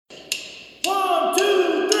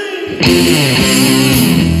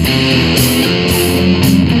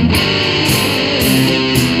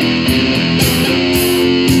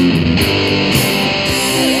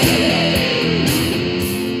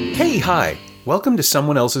Welcome to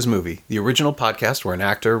Someone Else's Movie, the original podcast where an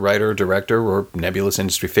actor, writer, director, or nebulous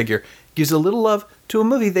industry figure gives a little love to a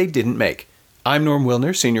movie they didn't make. I'm Norm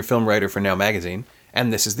Wilner, senior film writer for Now Magazine,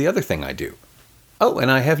 and this is the other thing I do. Oh,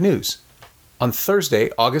 and I have news. On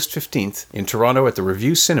Thursday, August 15th, in Toronto at the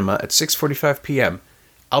Review Cinema at 6:45 p.m.,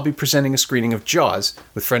 I'll be presenting a screening of Jaws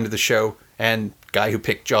with friend of the show and guy who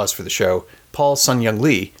picked Jaws for the show, Paul Sun-Young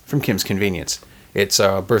Lee from Kim's Convenience. It's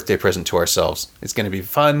a birthday present to ourselves. It's going to be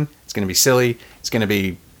fun. It's going to be silly. It's going to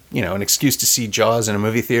be, an excuse to see Jaws in a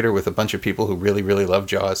movie theater with a bunch of people who really, really love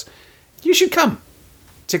Jaws. You should come.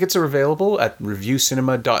 Tickets are available at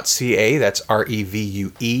reviewcinema.ca. That's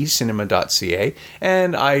R-E-V-U-E cinema.ca.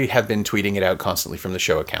 And I have been tweeting it out constantly from the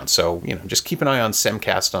show account. So, just keep an eye on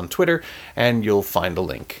Semcast on Twitter and you'll find a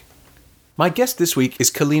link. My guest this week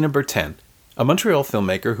is Kalina Bertin, a Montreal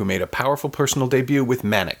filmmaker who made a powerful personal debut with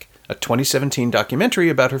Manic, a 2017 documentary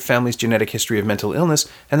about her family's genetic history of mental illness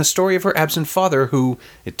and the story of her absent father who,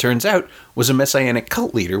 it turns out, was a messianic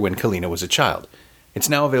cult leader when Kalina was a child. It's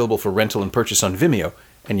now available for rental and purchase on Vimeo,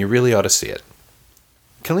 and you really ought to see it.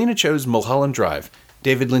 Kalina chose Mulholland Drive,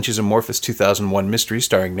 David Lynch's amorphous 2001 mystery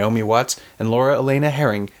starring Naomi Watts and Laura Elena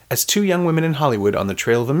Herring as two young women in Hollywood on the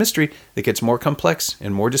trail of a mystery that gets more complex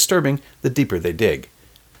and more disturbing the deeper they dig.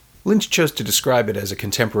 Lynch chose to describe it as a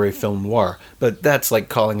contemporary film noir, but that's like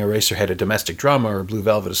calling Eraserhead a domestic drama or Blue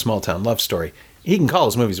Velvet a small-town love story. He can call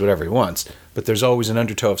his movies whatever he wants, but there's always an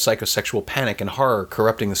undertow of psychosexual panic and horror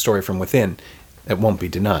corrupting the story from within that won't be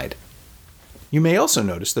denied. You may also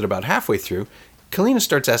notice that about halfway through, Kalina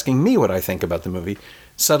starts asking me what I think about the movie,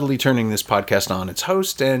 subtly turning this podcast on its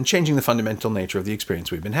host and changing the fundamental nature of the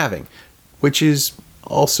experience we've been having, which is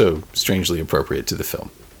also strangely appropriate to the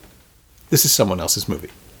film. This is Someone Else's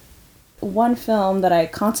Movie. One film that I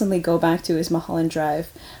constantly go back to is Mulholland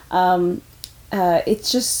Drive.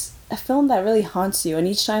 It's just a film that really haunts you, and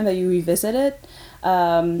each time that you revisit it,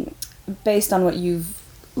 based on what you've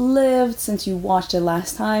lived since you watched it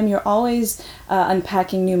last time, you're always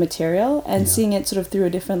unpacking new material and seeing it sort of through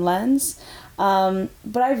a different lens. But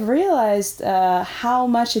I've realized how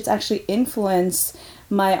much it's actually influenced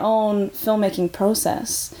my own filmmaking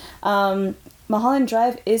process. Mulholland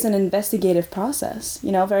Drive is an investigative process,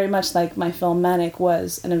 very much like my film Manic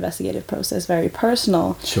was an investigative process, very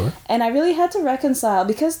personal. Sure. And I really had to reconcile,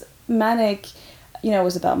 because Manic,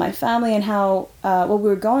 was about my family and how what we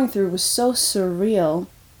were going through was so surreal.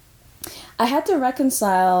 I had to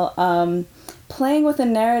reconcile playing with a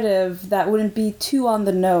narrative that wouldn't be too on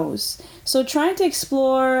the nose. So trying to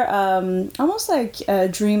explore almost like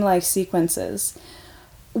dreamlike sequences,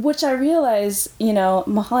 which I realize,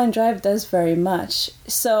 Mulholland Drive does very much.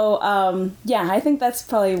 So, I think that's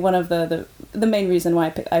probably one of the main reason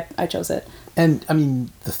why I chose it. And I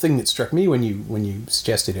mean, the thing that struck me when you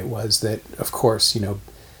suggested it was that, of course,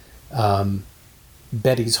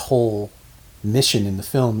 Betty's whole mission in the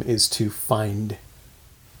film is to find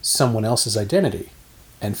someone else's identity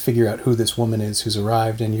and figure out who this woman is who's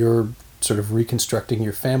arrived, and you're sort of reconstructing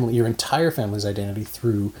your entire family's identity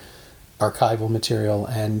through archival material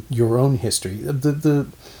and your own history.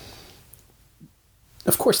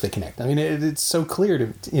 Of course they connect. I mean, it's so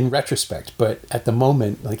clear in retrospect, but at the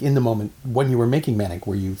moment, like in the moment when you were making Manic,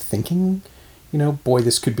 were you thinking, boy,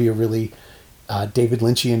 this could be a really David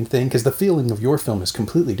Lynchian thing? Because the feeling of your film is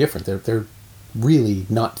completely different. They're really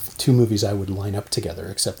not two movies I would line up together,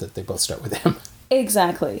 except that they both start with M.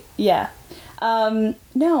 Exactly. Yeah.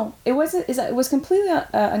 No, it wasn't. It was completely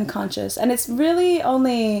unconscious, and it's really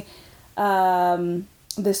only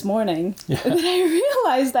this morning that I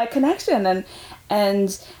realized that connection.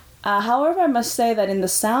 And however, I must say that in the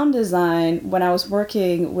sound design, when I was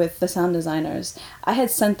working with the sound designers, I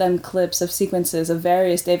had sent them clips of sequences of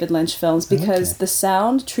various David Lynch films, because the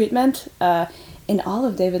sound treatment in all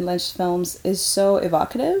of David Lynch films is so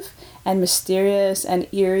evocative and mysterious and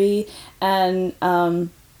eerie, and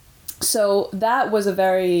so that was a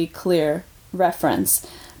very clear reference.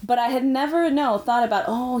 But I had never thought about,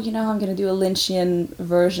 I'm going to do a Lynchian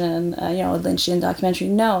version, a Lynchian documentary.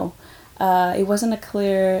 No, it wasn't a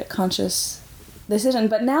clear, conscious decision.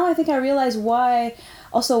 But now I think I realize why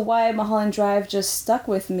Mulholland Drive just stuck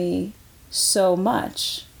with me so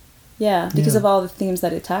much. Yeah, because of all the themes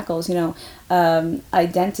that it tackles,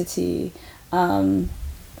 identity,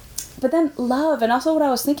 but then love. And also what I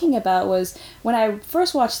was thinking about was, when I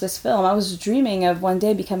first watched this film, I was dreaming of one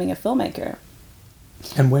day becoming a filmmaker.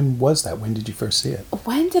 And when was that? When did you first see it?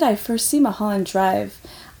 When did I first see Mulholland Drive?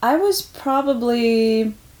 I was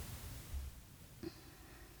probably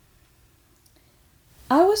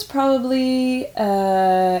 18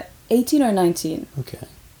 or 19. Okay.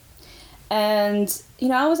 And,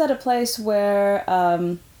 I was at a place where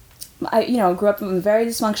I, grew up in a very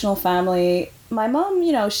dysfunctional family. My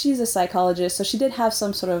mom, she's a psychologist, so she did have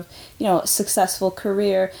some sort of, successful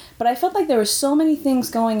career. But I felt like there were so many things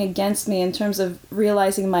going against me in terms of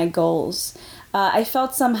realizing my goals. I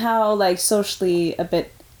felt somehow like socially a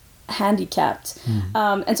bit handicapped.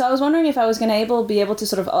 And so I was wondering if I was going to be able to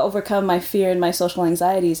sort of overcome my fear and my social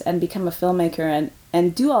anxieties and become a filmmaker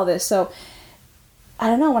and do all this. So I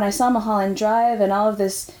don't know, when I saw Mulholland Drive and all of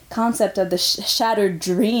this concept of the shattered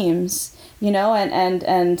dreams, and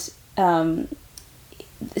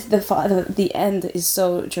the end is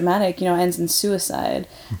so dramatic, ends in suicide.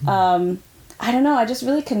 I don't know, I just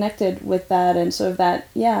really connected with that and sort of that,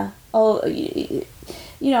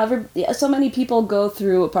 so many people go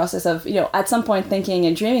through a process of, at some point thinking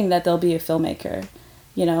and dreaming that they'll be a filmmaker,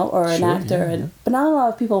 or an actor, but not a lot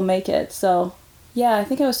of people make it. So, yeah, I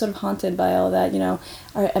think I was sort of haunted by all that, am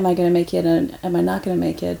I going to make it and am I not going to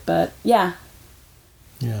make it? But, yeah.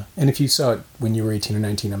 Yeah. And if you saw it when you were 18 or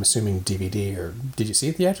 19, I'm assuming DVD, or did you see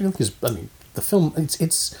it theatrically? Because, the film,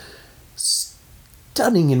 it's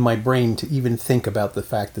stunning in my brain to even think about the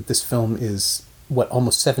fact that this film is,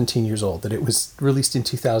 almost 17 years old, that it was released in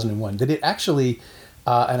 2001, that it actually,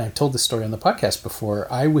 and I've told this story on the podcast before,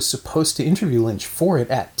 I was supposed to interview Lynch for it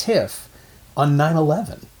at TIFF on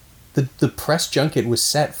 9/11. The press junket was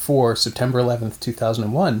set for September 11th,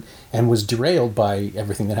 2001, and was derailed by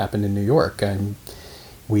everything that happened in New York. And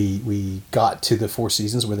we got to the Four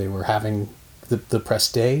Seasons where they were having the press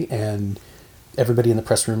day, and everybody in the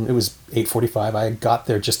press room, it was 8:45. I got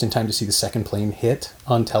there just in time to see the second plane hit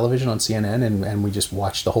on television on CNN, and we just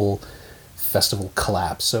watched the whole festival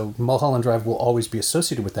collapse. So Mulholland Drive will always be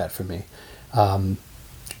associated with that for me.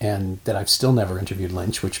 And that I've still never interviewed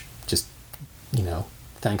Lynch, which just,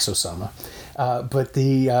 thanks Osama. But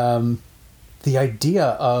the idea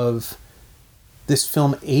of this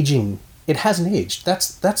film aging, it hasn't aged.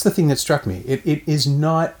 That's the thing that struck me. It is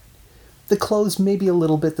not. The clothes maybe a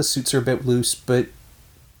little bit, the suits are a bit loose, but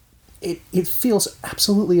it feels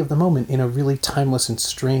absolutely of the moment in a really timeless and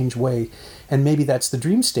strange way. And maybe that's the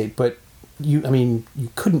dream state, but you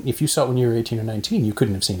couldn't, if you saw it when you were 18 or 19, you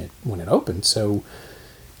couldn't have seen it when it opened. So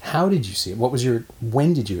how did you see it?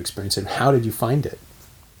 When did you experience it? How did you find it?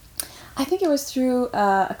 I think it was through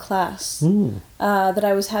a class that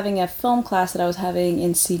I was having, a film class that I was having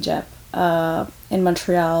in CEGEP in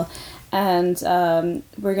Montreal. And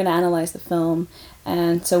we're going to analyze the film,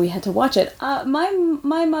 and so we had to watch it. My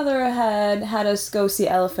mother had us go see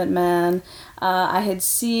Elephant Man. I had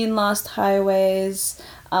seen Lost Highways,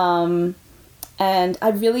 and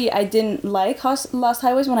I didn't like Lost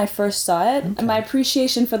Highways when I first saw it. Okay. My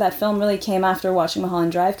appreciation for that film really came after watching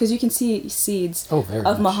Mulholland Drive, because you can see seeds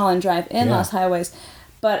of Mulholland Drive in Lost Highways.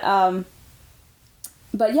 But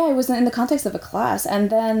yeah, it was in the context of a class, and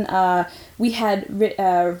then we had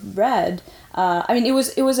read. It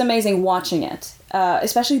was amazing watching it,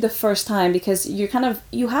 especially the first time, because you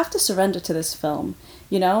have to surrender to this film.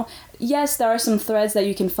 Yes, there are some threads that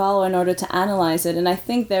you can follow in order to analyze it, and I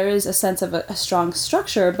think there is a sense of a strong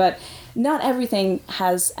structure, but not everything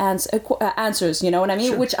has answers. You know what I mean?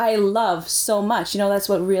 Sure. Which I love so much. That's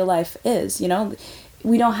what real life is.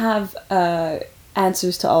 We don't have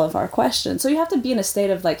answers to all of our questions, so you have to be in a state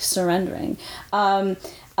of surrendering.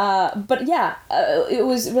 But yeah, it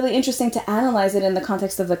was really interesting to analyze it in the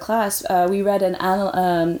context of the class. We read an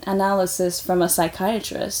analysis from a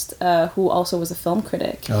psychiatrist who also was a film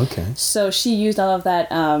critic. Okay. So she used all of that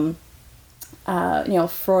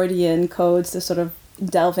Freudian codes to sort of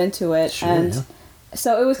delve into it. Sure, and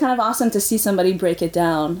so it was kind of awesome to see somebody break it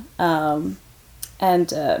down and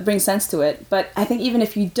bring sense to it. But I think even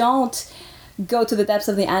if you don't go to the depths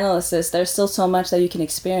of the analysis, there's still so much that you can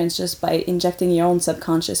experience just by injecting your own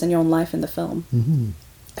subconscious and your own life in the film. Mm-hmm.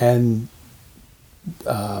 And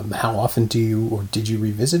how often did you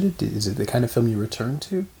revisit it? Is it the kind of film you return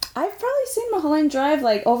to? I've probably seen Mulholland Drive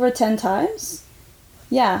over 10 times.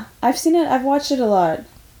 Yeah, I've seen it. I've watched it a lot.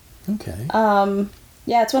 Okay.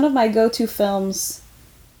 Yeah, it's one of my go-to films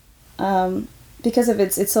because of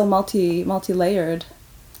it's so multi-layered.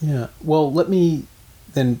 Yeah. Well, let me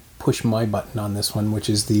then push my button on this one, which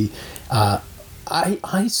is I'm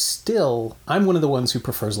one of the ones who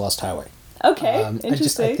prefers Lost Highway. Okay,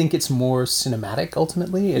 interesting. I think it's more cinematic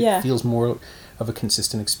ultimately. It feels more of a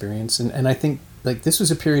consistent experience, and I think this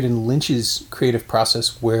was a period in Lynch's creative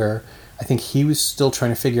process where I think he was still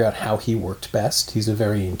trying to figure out how he worked best. He's a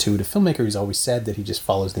very intuitive filmmaker. He's always said that he just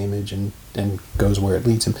follows the image and goes where it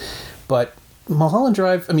leads him. But Mulholland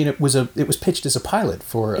Drive, it was pitched as a pilot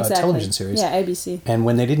for a television series. Yeah, ABC. And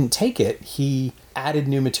when they didn't take it, he added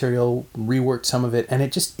new material, reworked some of it, and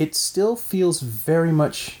it still feels very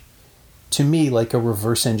much to me, like a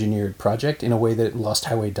reverse engineered project in a way that Lost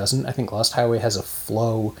Highway doesn't. I think Lost Highway has a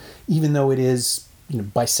flow, even though it is,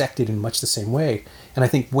 bisected in much the same way. And I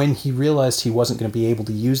think when he realized he wasn't going to be able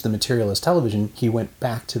to use the material as television, he went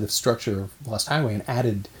back to the structure of Lost Highway and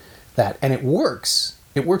added that. And it works.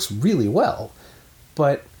 It works really well.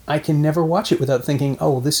 But I can never watch it without thinking,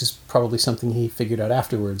 oh, this is probably something he figured out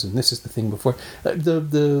afterwards, and this is the thing before.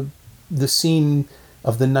 The scene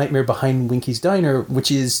of the nightmare behind Winky's Diner, which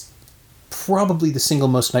is probably the single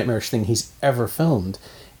most nightmarish thing he's ever filmed.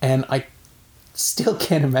 And I still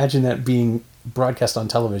can't imagine that being broadcast on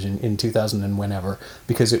television in 2000 and whenever,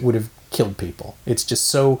 because it would have killed people. It's just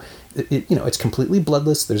so, it's completely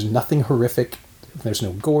bloodless. There's nothing horrific. There's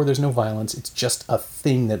no gore. There's no violence. It's just a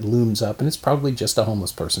thing that looms up, and it's probably just a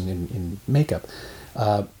homeless person in makeup.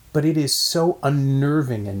 But it is so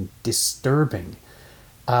unnerving and disturbing.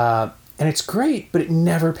 And it's great, but it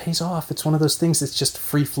never pays off. It's one of those things that's just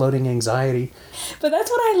free-floating anxiety. But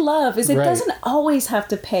that's what I love, is it Right. doesn't always have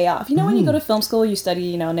to pay off. When you go to film school, you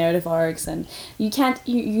study, narrative arcs, and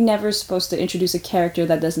you're never supposed to introduce a character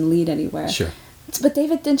that doesn't lead anywhere. Sure. But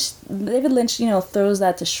David Lynch, throws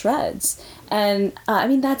that to shreds. And,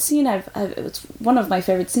 that scene, it's one of my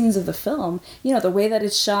favorite scenes of the film. The way that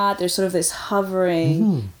it's shot, there's sort of this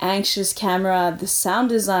hovering, anxious camera, the sound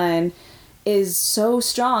design is so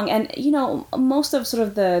strong, and most of sort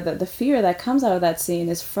of the fear that comes out of that scene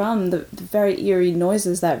is from the very eerie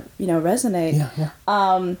noises that resonate.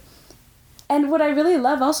 And what I really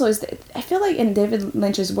love also is that I feel like in David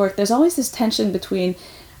Lynch's work there's always this tension between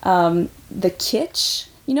the kitsch,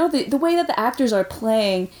 the way that the actors are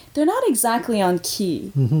playing, they're not exactly on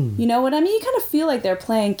key. You know what I mean? You kind of feel like they're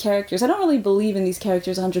playing characters. I don't really believe in these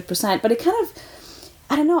characters 100%, but it kind of,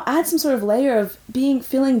 I don't know, add some sort of layer of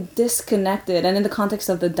feeling disconnected. And in the context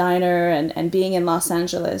of the diner and being in Los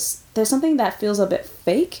Angeles, there's something that feels a bit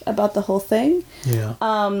fake about the whole thing. Yeah.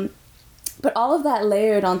 But all of that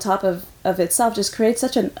layered on top of itself just creates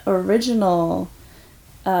such an original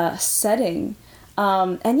setting.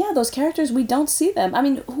 And yeah, those characters, we don't see them.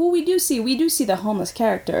 Who we do see the homeless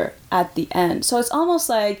character at the end. So it's almost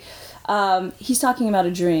like he's talking about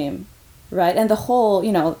a dream. Right, and the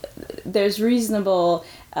whole, there's reasonable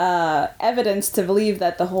evidence to believe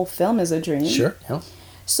that the whole film is a dream. Sure, yeah.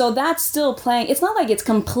 So that's still playing. It's not like it's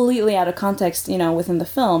completely out of context, within the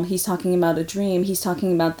film. He's talking about a dream. He's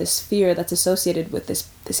talking about this fear that's associated with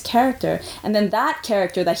this character. And then that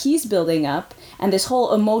character that he's building up and this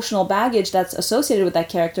whole emotional baggage that's associated with that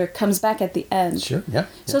character comes back at the end. Sure, yeah.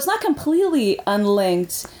 So it's not completely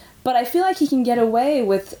unlinked, but I feel like he can get away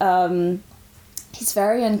with his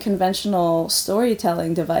very unconventional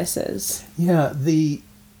storytelling devices. Yeah,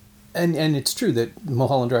 and it's true that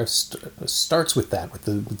Mulholland Drive starts with that, with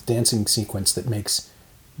the dancing sequence that makes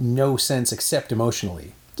no sense except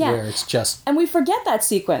emotionally. Yeah. Where it's just... And we forget that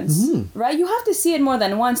sequence, right? You have to see it more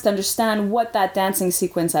than once to understand what that dancing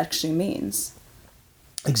sequence actually means.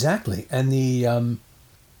 Exactly. And the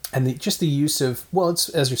just the use of, well, it's,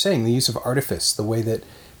 as you're saying, the use of artifice, the way that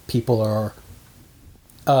people are...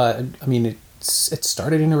 It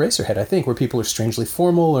started in Eraserhead, I think, where people are strangely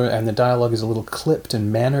formal, and the dialogue is a little clipped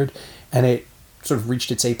and mannered, and it sort of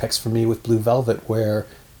reached its apex for me with Blue Velvet, where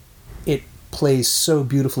it plays so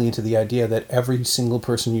beautifully into the idea that every single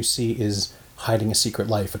person you see is hiding a secret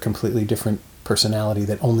life, a completely different personality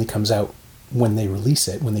that only comes out when they release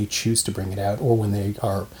it, when they choose to bring it out, or when they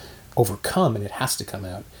are overcome and it has to come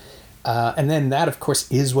out. And then that, of course,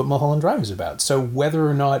 is what Mulholland Drive is about. So whether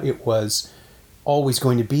or not it was always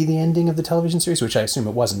going to be the ending of the television series, which I assume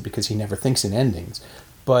it wasn't because he never thinks in endings,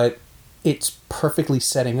 but it's perfectly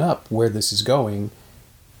setting up where this is going.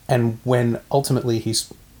 And when ultimately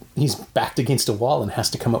he's backed against a wall and has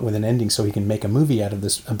to come up with an ending so he can make a movie out of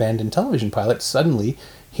this abandoned television pilot, suddenly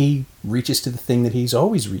he reaches to the thing that he's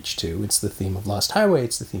always reached to. It's the theme of Lost Highway.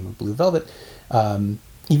 It's the theme of Blue Velvet.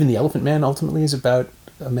 Even The Elephant Man ultimately is about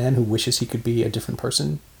a man who wishes he could be a different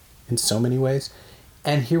person in so many ways.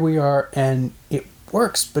 And here we are, and it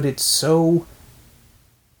works, but it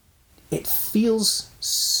feels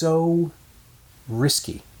so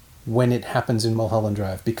risky when it happens in Mulholland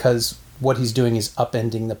Drive, because what he's doing is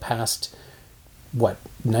upending the past,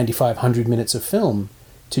 9,500 minutes of film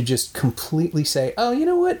to just completely say, oh, you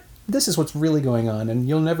know what? This is what's really going on, and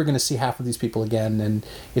you're never going to see half of these people again, and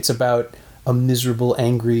it's about a miserable,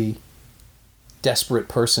 angry, desperate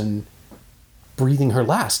person breathing her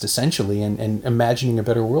last, essentially, and imagining a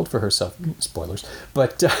better world for herself. Spoilers.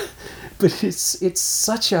 But it's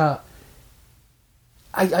such a...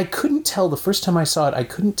 I couldn't tell, the first time I saw it, I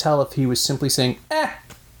couldn't tell if he was simply saying,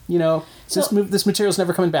 this material's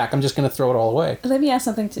never coming back. I'm just going to throw it all away. Let me ask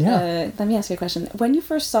something. Let me ask you a question. When you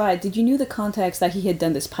first saw it, did you know the context that he had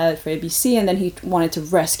done this pilot for ABC and then he wanted to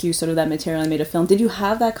rescue sort of that material and made a film? Did you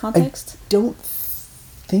have that context? I don't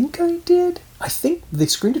think I did. I think they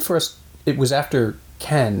screened it for us. It was after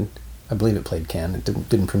Cannes. I believe it played Cannes. It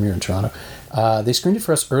didn't premiere in Toronto. They screened it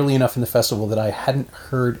for us early enough in the festival that I hadn't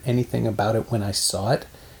heard anything about it when I saw it.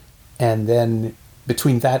 And then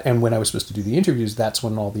between that and when I was supposed to do the interviews, that's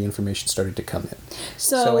when all the information started to come in.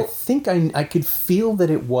 So I think I could feel that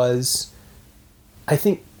it was... I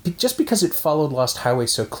think just because it followed Lost Highway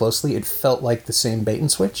so closely, it felt like the same bait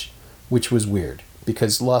and switch, which was weird.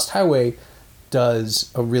 Because Lost Highway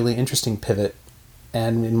does a really interesting pivot,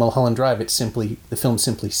 and in Mulholland Drive, the film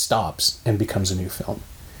simply stops and becomes a new film,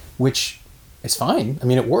 which is fine. I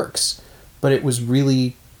mean, it works, but it was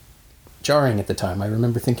really jarring at the time. I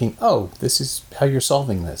remember thinking, "Oh, this is how you're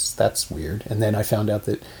solving this. That's weird." And then I found out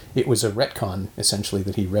that it was a retcon, essentially,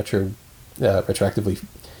 that he retroactively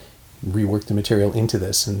reworked the material into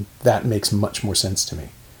this, and that makes much more sense to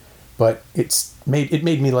me. But it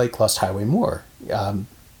made me like Lost Highway more.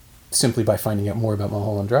 Simply by finding out more about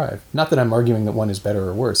Mulholland Drive. Not that I'm arguing that one is better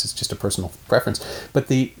or worse, it's just a personal preference. But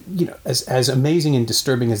as amazing and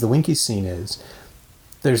disturbing as the Winkies scene is,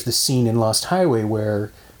 there's the scene in Lost Highway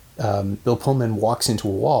where Bill Pullman walks into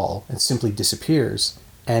a wall and simply disappears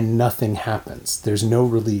and nothing happens. There's no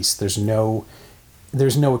release, there's no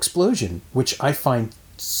explosion, which I find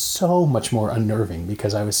so much more unnerving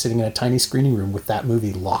because I was sitting in a tiny screening room with that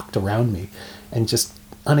movie locked around me and just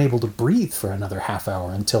unable to breathe for another half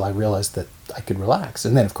hour until I realized that I could relax.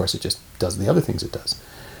 And then, of course, it just does the other things it does.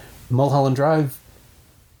 Mulholland Drive,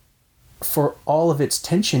 for all of its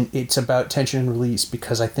tension, it's about tension and release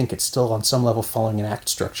because I think it's still on some level following an act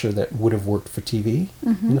structure that would have worked for TV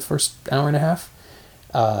in the first hour and a half.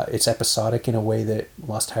 It's episodic in a way that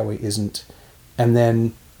Lost Highway isn't. And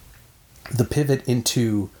then the pivot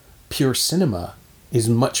into pure cinema is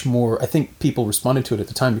much more... I think people responded to it at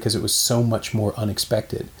the time because it was so much more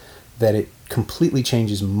unexpected that it completely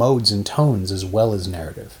changes modes and tones as well as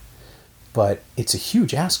narrative. But it's a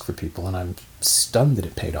huge ask for people, and I'm stunned that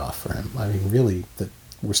it paid off for him. I mean, really, that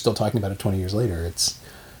we're still talking about it 20 years later. It's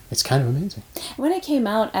kind of amazing. When it came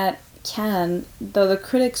out at Cannes, though, the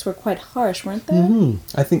critics were quite harsh, weren't they?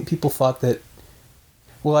 Mm-hmm. I think people thought that...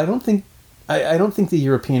 Well, I don't think the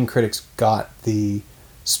European critics got the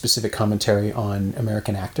specific commentary on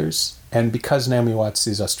American actors, and because Naomi Watts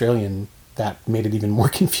is Australian, that made it even more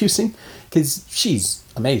confusing because she's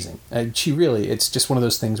amazing. It's just one of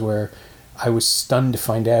those things where I was stunned to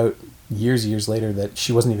find out years later that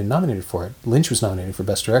she wasn't even nominated for it. Lynch was nominated for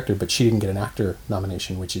Best Director, but she didn't get an actor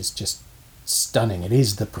nomination, which is just stunning. It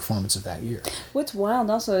is the performance of that year. What's wild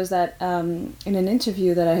also is that in an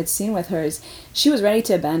interview that I had seen with her, is she was ready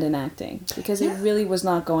to abandon acting because it really was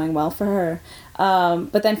not going well for her.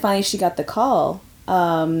 But then finally she got the call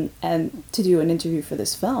and to do an interview for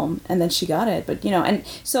this film, and then she got it. But and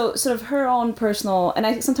so sort of her own personal, and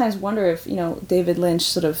I sometimes wonder if David Lynch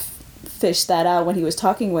sort of fished that out when he was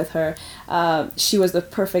talking with her. She was the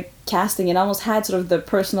perfect casting and almost had sort of the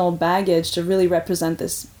personal baggage to really represent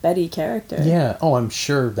this Betty character. Yeah. Oh, I'm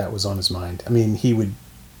sure that was on his mind. I mean,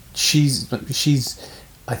 she's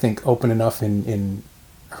I think open enough in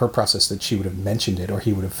her process that she would have mentioned it, or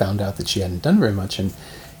he would have found out that she hadn't done very much. And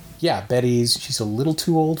yeah, she's a little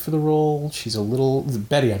too old for the role.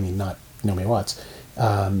 Betty, I mean, not Naomi Watts.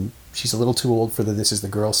 She's a little too old for this is the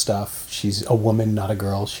girl stuff. She's a woman, not a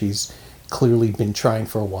girl. She's clearly been trying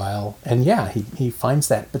for a while. And yeah, he finds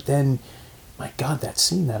that. But then, my God,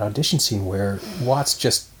 that audition scene where Watts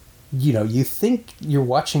just, you think you're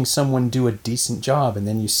watching someone do a decent job, and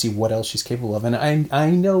then you see what else she's capable of. And I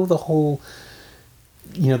know the whole,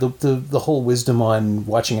 the whole wisdom on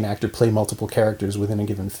watching an actor play multiple characters within a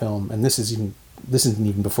given film. And this isn't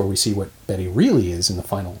even before we see what Betty really is in the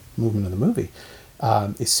final movement of the movie.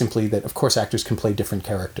 Is simply that, of course, actors can play different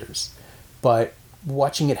characters. But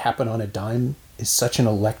watching it happen on a dime is such an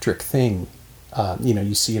electric thing.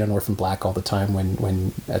 You see it on Orphan Black all the time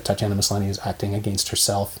when Tatiana Maslany is acting against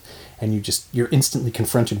herself, and you're instantly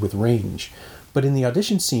confronted with range. But in the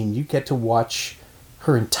audition scene, you get to watch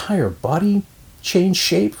her entire body change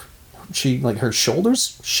shape. Her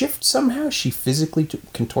shoulders shift somehow. She physically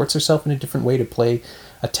contorts herself in a different way to play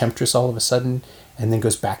a temptress all of a sudden, and then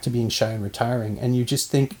goes back to being shy and retiring. And you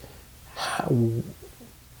just think,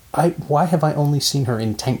 why have I only seen her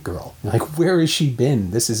in Tank Girl? Where has she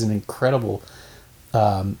been? This is an incredible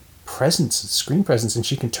screen presence, and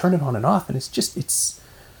she can turn it on and off, and it's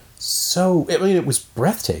so... I mean, it was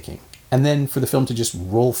breathtaking. and then for the film to just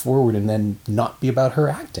roll forward and then not be about her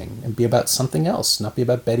acting and be about something else, not be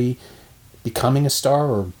about Betty becoming a star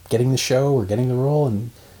or getting the show or getting the role and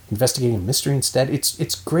investigating a mystery instead.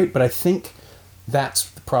 It's great, but I think that's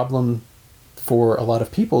the problem for a lot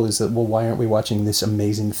of people, is that, well, why aren't we watching this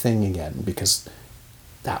amazing thing again? Because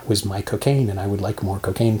that was my cocaine and I would like more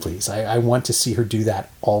cocaine, please. I want to see her do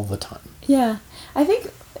that all the time. Yeah. I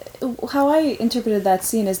think how I interpreted that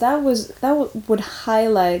scene is that would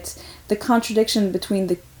highlight the contradiction between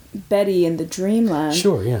the Betty in the dreamland,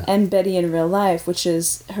 sure, yeah, and Betty in real life, which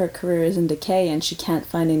is her career is in decay and she can't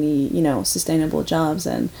find any, sustainable jobs,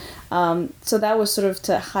 and so that was sort of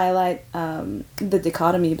to highlight the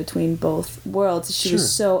dichotomy between both worlds. She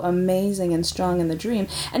was so amazing and strong in the dream,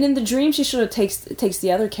 and in the dream she sort of takes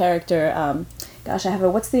the other character. Gosh,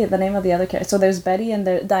 what's the name of the other character? So there's Betty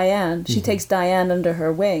and Diane. She takes Diane under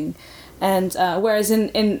her wing, and whereas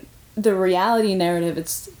in the reality narrative,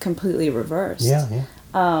 it's completely reversed. Yeah.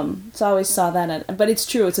 So I always saw that, but it's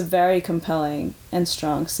true. It's a very compelling and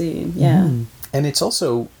strong scene. Yeah. Mm-hmm. And it's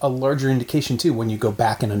also a larger indication, too, when you go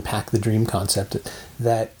back and unpack the dream concept,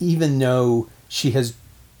 that even though she has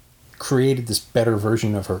created this better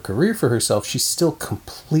version of her career for herself, she's still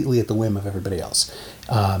completely at the whim of everybody else.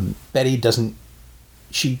 Betty doesn't...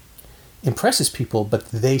 She impresses people,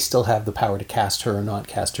 but they still have the power to cast her or not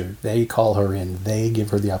cast her. They call her in. They give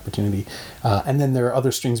her the opportunity. And then there are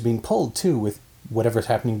other strings being pulled, too, with whatever's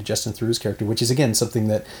happening to Justin Theroux's character, which is, again, something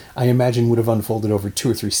that I imagine would have unfolded over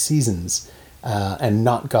 2 or 3 seasons and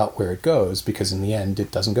not got where it goes, because in the end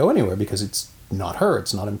it doesn't go anywhere because it's not her,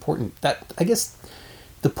 it's not important. That, I guess,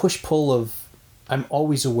 the push-pull of... I'm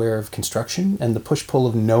always aware of construction, and the push-pull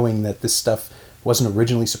of knowing that this stuff wasn't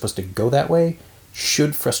originally supposed to go that way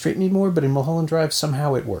should frustrate me more, but in Mulholland Drive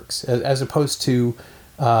somehow it works. As opposed to...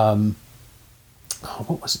 what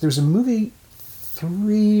was it? There was a movie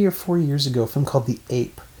 3 or 4 years ago, a film called The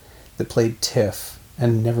Ape, that played Tiff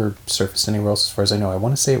and never surfaced anywhere else as far as I know. I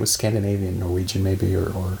want to say it was Scandinavian, Norwegian maybe,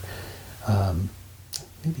 or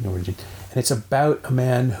maybe Norwegian. And it's about a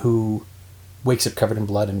man who wakes up covered in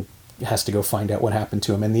blood and has to go find out what happened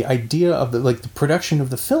to him. And the idea of the production of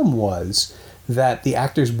the film was that the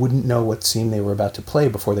actors wouldn't know what scene they were about to play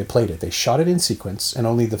before they played it. They shot it in sequence, and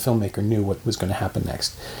only the filmmaker knew what was going to happen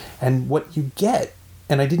next. And what you get,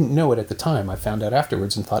 and I didn't know it at the time, I found out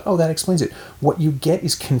afterwards and thought, oh, that explains it. What you get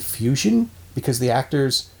is confusion because the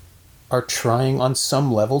actors are trying on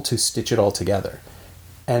some level to stitch it all together.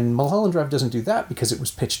 And Mulholland Drive doesn't do that because it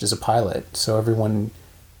was pitched as a pilot, so everyone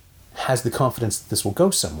has the confidence that this will go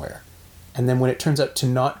somewhere. And then when it turns out to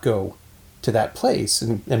not go to that place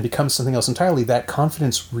and becomes something else entirely, that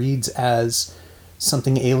confidence reads as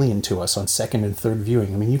something alien to us on second and third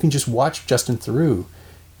viewing. I mean, you can just watch Justin Theroux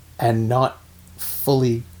and not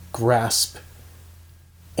fully grasp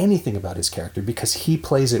anything about his character because he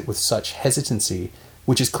plays it with such hesitancy,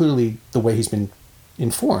 which is clearly the way he's been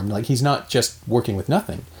informed. Like, he's not just working with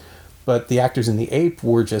nothing. But the actors in The Ape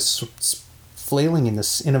were just flailing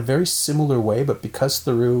in a very similar way, but because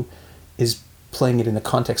Theroux is playing it in the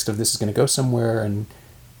context of this is going to go somewhere and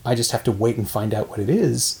I just have to wait and find out what it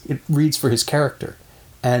is, it reads for his character.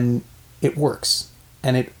 And it works.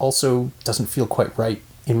 And it also doesn't feel quite right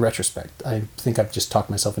in retrospect. I think I've just talked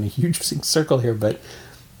myself in a huge circle here, but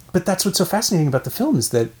that's what's so fascinating about the film is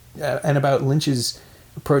that, and about Lynch's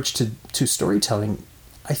approach to storytelling,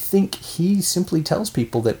 I think he simply tells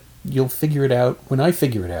people that you'll figure it out when I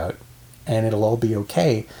figure it out, and it'll all be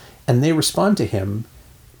okay. And they respond to him,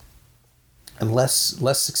 and less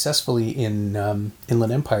successfully in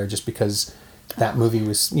Inland Empire, just because that movie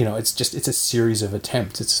was, it's a series of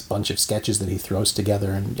attempts. It's a bunch of sketches that he throws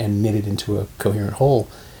together and knitted into a coherent whole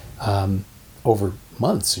over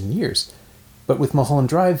months and years. But with Mulholland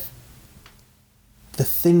Drive, the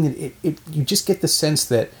thing that you just get the sense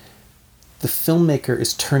that the filmmaker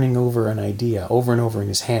is turning over an idea over and over in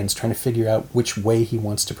his hands, trying to figure out which way he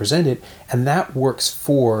wants to present it, and that works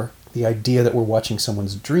for the idea that we're watching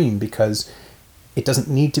someone's dream, because it doesn't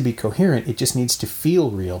need to be coherent, it just needs to feel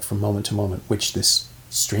real from moment to moment, which this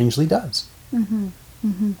strangely does. Mm-hmm.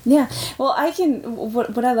 Mm-hmm. Yeah. Well,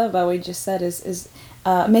 what I love about what you just said is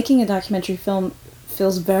making a documentary film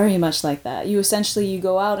feels very much like that. You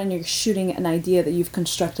go out and you're shooting an idea that you've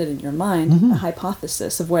constructed in your mind, mm-hmm. a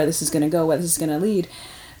hypothesis of where this is going to go, where this is going to lead.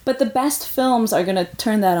 But the best films are going to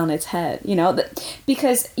turn that on its head,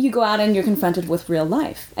 because you go out and you're confronted with real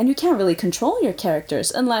life, and you can't really control your characters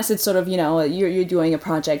unless it's sort of, you're doing a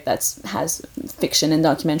project that has fiction and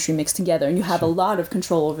documentary mixed together, and you have a lot of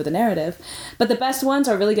control over the narrative. But the best ones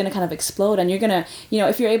are really going to kind of explode, and you're going to,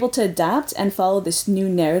 if you're able to adapt and follow this new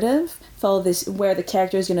narrative follow this, where the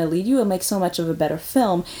character is going to lead you, it'll make so much of a better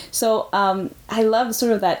film. So I love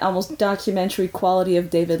sort of that almost documentary quality of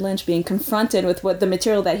David Lynch being confronted with what the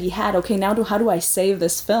material that he had. Okay, now how do I save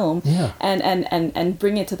this film and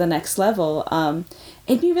bring it to the next level?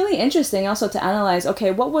 It'd be really interesting also to analyze,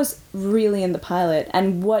 okay, what was really in the pilot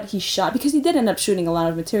and what he shot, because he did end up shooting a lot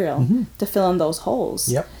of material to fill in those holes.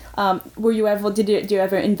 Yep. Did you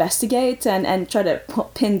ever investigate and try to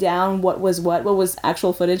pin down what was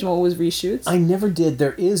actual footage and what was reshoots? I never did.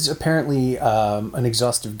 There is apparently an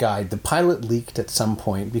exhaustive guide. The pilot leaked at some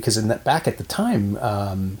point because back at the time,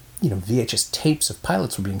 VHS tapes of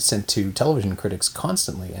pilots were being sent to television critics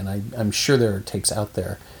constantly, and I'm sure there are tapes out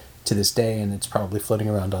there to this day, and it's probably floating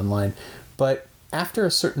around online. But after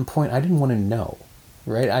a certain point, I didn't want to know,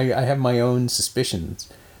 right? I have my own suspicions,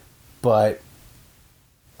 but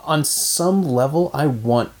on some level, I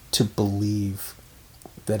want to believe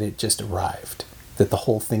that it just arrived, that the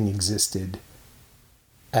whole thing existed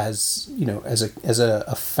as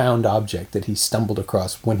a found object that he stumbled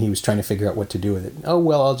across when he was trying to figure out what to do with it. Oh,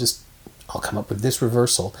 well, I'll come up with this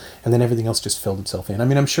reversal, and then everything else just filled itself in. I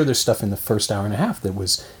mean, I'm sure there's stuff in the first hour and a half that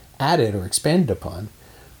was added or expanded upon,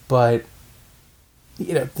 but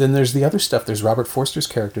then there's the other stuff. There's Robert Forster's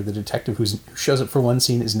character, the detective, who shows up for one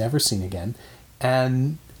scene, is never seen again,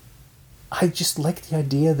 and I just like the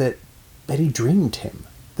idea that Betty dreamed him,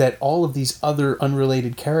 that all of these other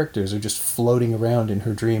unrelated characters are just floating around in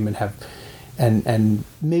her dream and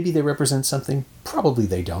maybe they represent something. Probably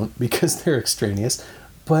they don't, because they're extraneous,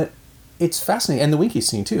 but it's fascinating. And the Winky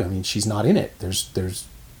scene too. I mean, she's not in it. There's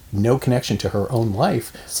no connection to her own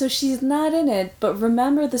life. So she's not in it, but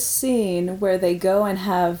remember the scene where they go and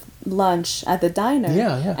have lunch at the diner?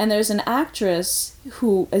 Yeah. And there's an actress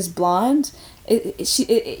who is blonde.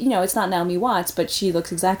 It's not Naomi Watts, but she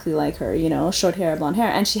looks exactly like her, short hair, blonde hair,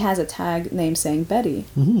 and she has a tag name saying Betty.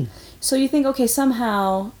 Mm-hmm. So you think, okay,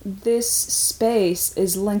 somehow this space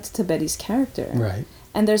is linked to Betty's character. Right.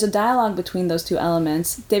 And there's a dialogue between those two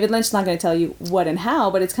elements. David Lynch's not going to tell you what and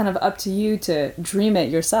how, but it's kind of up to you to dream it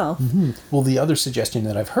yourself. Mm-hmm. Well, the other suggestion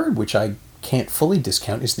that I've heard, which I can't fully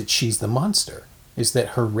discount, is that she's the monster, is that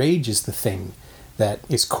her rage is the thing that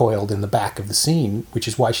is coiled in the back of the scene, which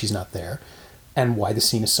is why she's not there. And why the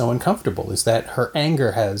scene is so uncomfortable is that her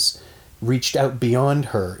anger has reached out beyond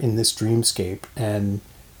her in this dreamscape and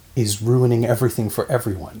is ruining everything for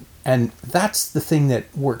everyone. And that's the thing that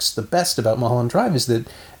works the best about Mulholland Drive, is that,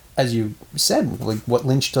 as you said, like what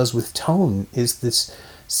Lynch does with tone is this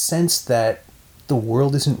sense that the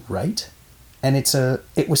world isn't right. And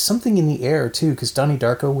it was something in the air too, because Donnie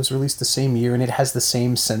Darko was released the same year, and it has the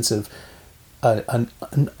same sense of an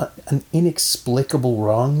inexplicable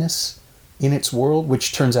wrongness in its world,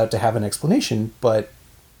 which turns out to have an explanation, but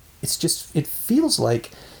it feels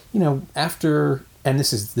like, after, and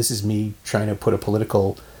this is me trying to put a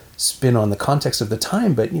political spin on the context of the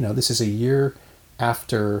time, but this is a year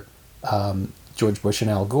after George Bush and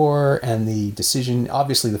Al Gore and the decision.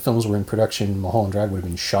 Obviously the films were in production. Mulholland Drive would have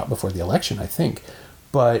been shot before the election, I think,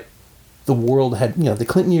 but the world had, the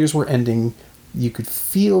Clinton years were ending. You could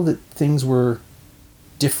feel that things were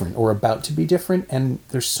different or about to be different, and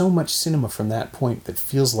there's so much cinema from that point that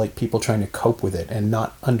feels like people trying to cope with it and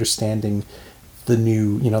not understanding the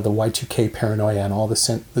new, the Y2K paranoia and all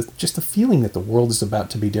just the feeling that the world is about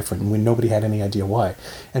to be different when nobody had any idea why.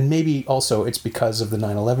 And maybe also it's because of the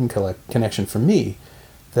 9/11 connection for me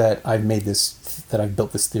that I've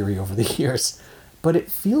built this theory over the years. But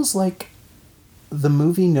it feels like the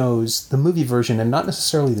movie version, and not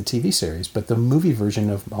necessarily the TV series, but the movie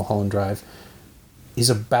version of Mulholland Drive is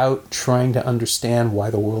about trying to understand why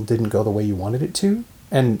the world didn't go the way you wanted it to.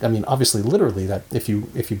 And I mean, obviously, literally, that if you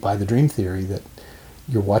buy the dream theory that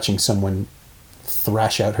you're watching someone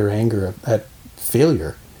thrash out her anger at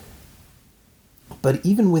failure. But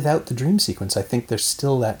even without the dream sequence, I think there's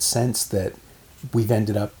still that sense that we've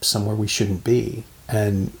ended up somewhere we shouldn't be,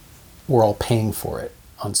 and we're all paying for it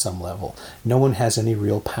on some level. No one has any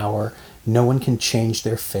real power. No one can change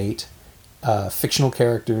their fate. Fictional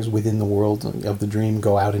characters within the world of the dream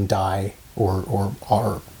go out and die or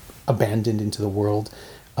are abandoned into the world.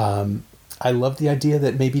 I love the idea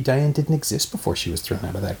that maybe Diane didn't exist before she was thrown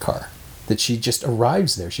out of that car, that she just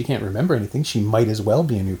arrives there. She can't remember anything. She might as well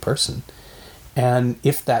be a new person. And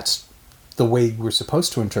if that's the way we're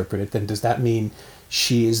supposed to interpret it, then does that mean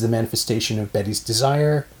she is the manifestation of Betty's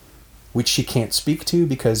desire, which she can't speak to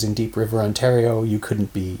because in Deep River, Ontario, you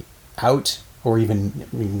couldn't be out, or even,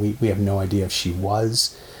 we have no idea if she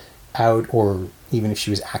was out or even if she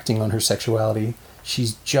was acting on her sexuality.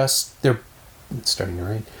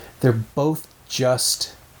 They're both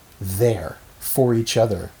just there for each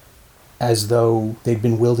other. as though they'd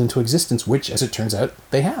been willed into existence, which, as it turns out,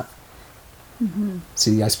 they have. Mm-hmm.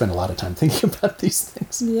 See, I spend a lot of time thinking about these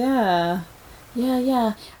things. Yeah.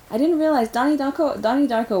 I didn't realize Donnie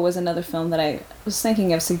Darko was another film that I was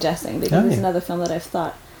thinking of suggesting, because it's another film that I've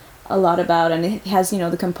thought a lot about, and it has,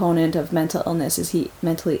 the component of mental illness. Is he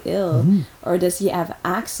mentally ill, or does he have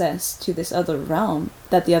access to this other realm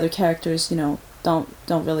that the other characters, don't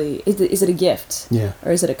really? Is it a gift? Yeah.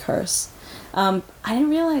 Or is it a curse? I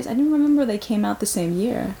didn't remember they came out the same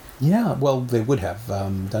year. Yeah, well, they would have.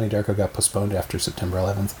 Donnie Darko got postponed after September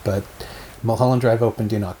 11th, but Mulholland Drive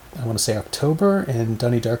opened in, I want to say, October, and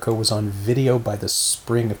Donnie Darko was on video by the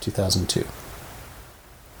spring of 2002.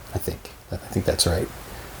 I think that's right.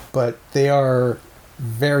 But they are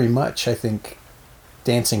very much, I think,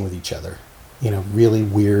 dancing with each other in a really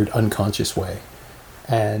weird, unconscious way.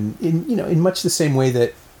 And in much the same way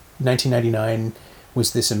that 1999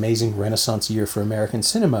 was this amazing Renaissance year for American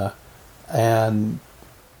cinema, and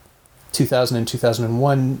 2000 and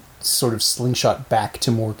 2001 sort of slingshot back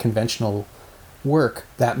to more conventional work,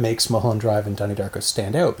 that makes Mulholland Drive and Donnie Darko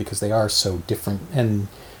stand out, because they are so different, and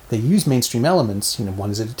they use mainstream elements. One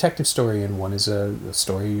is a detective story and one is a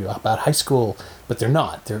story about high school, but they're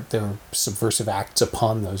not. They're subversive acts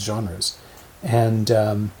upon those genres. And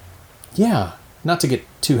not to get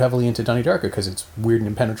too heavily into Donnie Darko, because it's weird and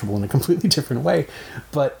impenetrable in a completely different way,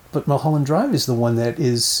 but Mulholland Drive is the one that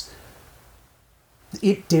is...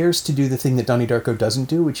 It dares to do the thing that Donnie Darko doesn't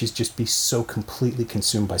do, which is just be so completely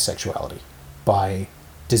consumed by sexuality, by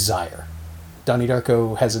desire. Donnie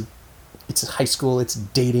Darko it's high school, it's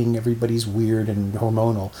dating, everybody's weird and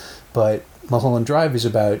hormonal, but Mulholland Drive is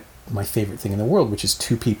about my favorite thing in the world, which is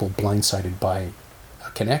two people blindsided by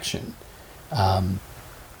a connection.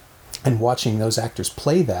 And watching those actors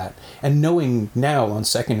play that, and knowing now on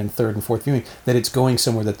second and third and fourth viewing that it's going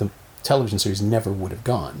somewhere that the television series never would have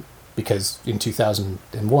gone. Because in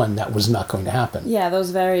 2001, that was not going to happen. Yeah,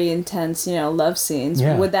 those very intense, love scenes.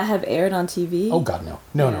 Yeah. Would that have aired on TV? Oh, God, no.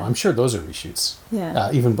 No. I'm sure those are reshoots. Yeah.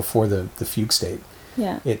 Even before the fugue state.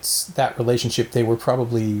 Yeah. It's that relationship. They were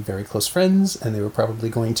probably very close friends, and they were probably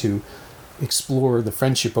going to explore the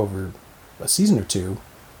friendship over a season or two.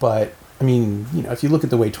 But, if you look at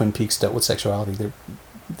the way Twin Peaks dealt with sexuality,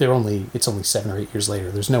 it's only 7 or 8 years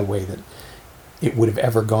later. There's no way that it would have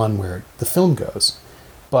ever gone where the film goes.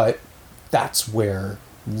 But that's where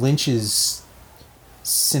Lynch's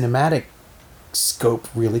cinematic scope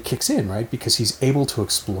really kicks in, right? Because he's able to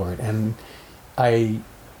explore it. And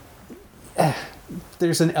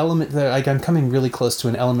there's an element that I'm coming really close to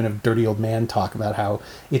an element of Dirty Old Man talk about how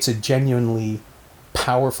it's a genuinely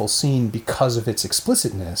powerful scene because of its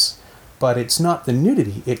explicitness, but it's not the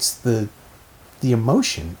nudity, it's the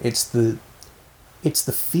emotion, it's the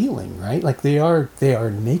feeling, right? Like they are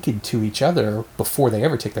naked to each other before they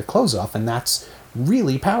ever take their clothes off, and that's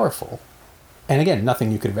really powerful. And again,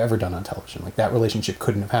 nothing you could have ever done on television. Like that relationship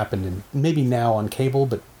couldn't have happened in, maybe now on cable,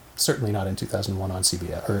 but certainly not in 2001 on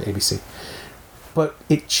CBS or ABC. But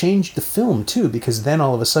it changed the film too, because then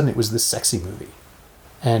all of a sudden it was this sexy movie.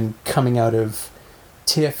 And coming out of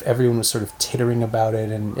TIFF, everyone was sort of tittering about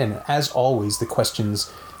it, and as always, the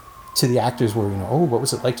questions to the actors were, what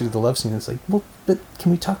was it like to do the love scene? And it's like, well, but can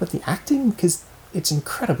we talk about the acting? Because it's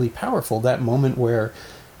incredibly powerful. That moment where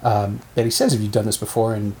Betty says, have you done this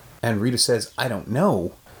before? And Rita says, I don't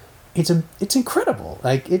know. It's incredible.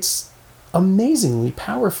 Like, it's amazingly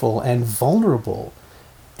powerful and vulnerable.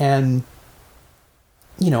 And,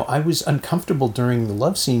 I was uncomfortable during the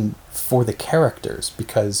love scene for the characters,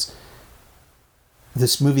 because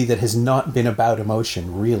this movie that has not been about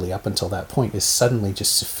emotion really up until that point is suddenly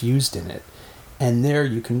just suffused in it. And there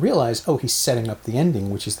you can realize, he's setting up the ending,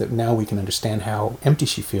 which is that now we can understand how empty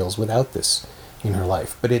she feels without this in her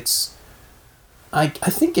life. But I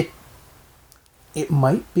think it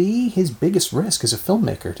might be his biggest risk as a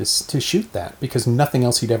filmmaker to shoot that, because nothing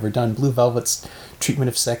else he'd ever done. Blue Velvet's treatment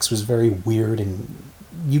of sex was very weird, and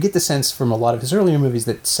you get the sense from a lot of his earlier movies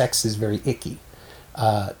that sex is very icky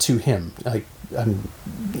to him. Like,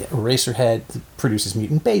 Eraserhead produces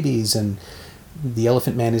mutant babies, and The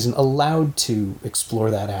Elephant Man isn't allowed to explore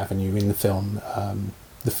that avenue in the film.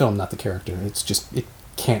 The film, not the character. It's just, it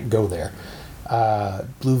can't go there.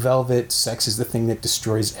 Blue Velvet, sex is the thing that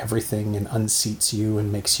destroys everything and unseats you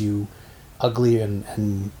and makes you ugly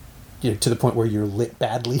and to the point where you're lit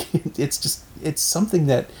badly. It's something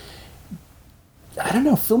that, I don't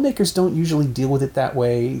know, filmmakers don't usually deal with it that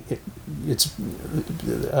way.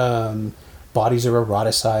 Bodies are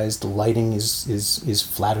eroticized, lighting is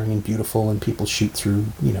flattering and beautiful, and people shoot through,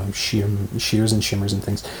 shears and shimmers and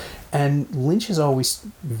things. And Lynch has always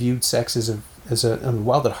viewed sex as a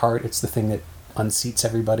Wild at Heart, it's the thing that unseats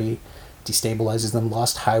everybody. destabilizes them.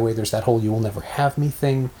 Lost Highway, there's that whole "you will never have me"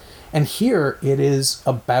 thing. And here it is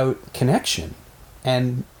about connection.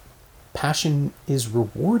 And passion is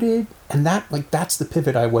rewarded. And that's the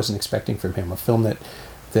pivot I wasn't expecting from him. A film that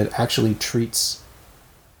actually treats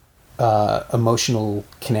emotional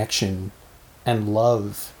connection and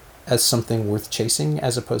love as something worth chasing,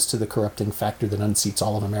 as opposed to the corrupting factor that unseats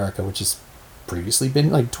all of America, which has previously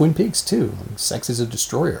been like Twin Peaks too. Like, sex is a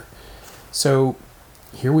destroyer. So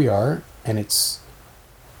here we are, and it's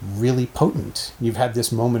really potent. You've had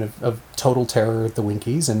this moment of total terror at the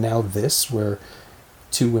Winkies, and now this, where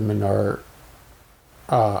two women are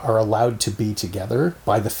allowed to be together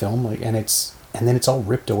by the film, and then it's all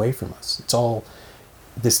ripped away from us. It's all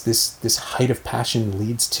this height of passion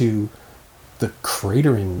leads to the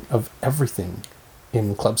cratering of everything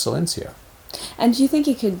in Club Silencio. And do you think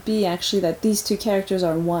it could be actually that these two characters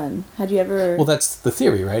are one? Had you ever... Well, that's the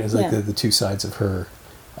theory, right? It's like the two sides of her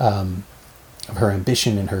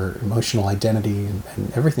ambition and her emotional identity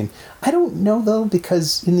and everything. I don't know, though,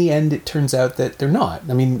 because in the end it turns out that they're not.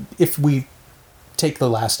 I mean, if we take the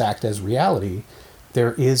last act as reality,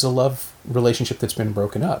 there is a love relationship that's been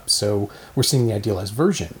broken up. So we're seeing the idealized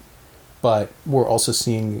version, but we're also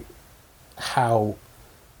seeing how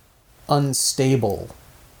unstable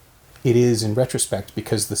it is in retrospect,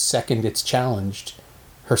 because the second it's challenged,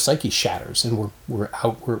 her psyche shatters, and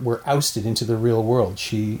we're ousted into the real world.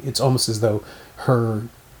 It's almost as though her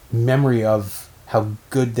memory of how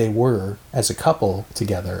good they were as a couple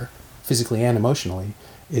together, physically and emotionally,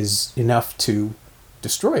 is enough to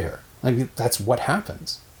destroy her. Like, that's what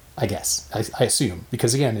happens, I guess. I assume,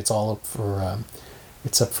 because again, it's all up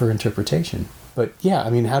for interpretation. But yeah, I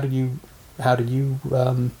mean, how did you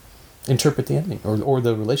interpret the ending or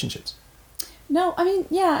the relationships? No, I mean,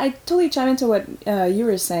 yeah, I totally chime into what you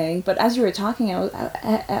were saying, but as you were talking,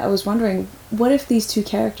 I was wondering, what if these two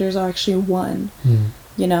characters are actually one,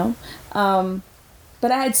 you know?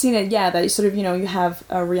 But I had seen it, that sort of, you have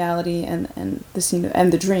a reality and the scene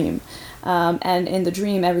and the dream. And in the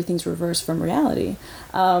dream, everything's reversed from reality.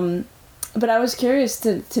 But I was curious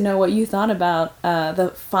to know what you thought about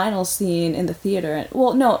the final scene in the theater.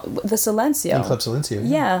 Well, no, the Silencio. In Club Silencio.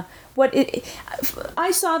 Yeah.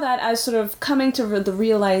 I saw that as sort of coming to the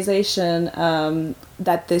realization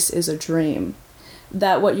that this is a dream,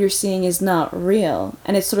 that what you're seeing is not real,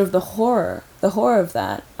 and it's sort of the horror of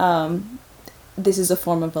that. This is a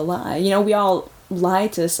form of a lie. We all lie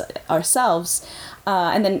to ourselves,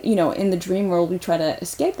 and then in the dream world we try to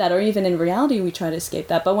escape that, or even in reality we try to escape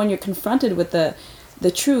that. But when you're confronted with the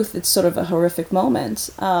truth, it's sort of a horrific moment.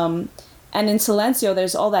 And in Silencio,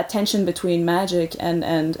 there's all that tension between magic and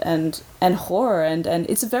horror, and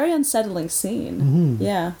it's a very unsettling scene. Mm-hmm.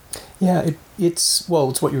 Yeah. Yeah, it's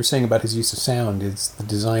what you were saying about his use of sound. Is the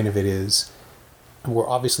design of it is,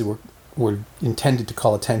 we're intended to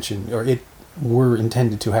call attention, we're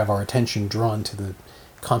intended to have our attention drawn to the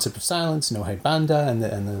concept of silence, no hay banda, and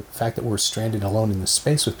the fact that we're stranded alone in this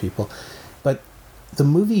space with people. But the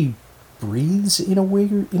movie breathes in a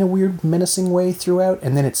weird menacing way throughout,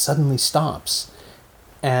 and then it suddenly stops,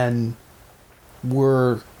 and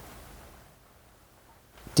we're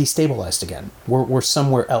destabilized again. We're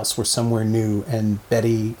somewhere else, we're somewhere new, and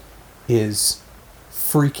Betty is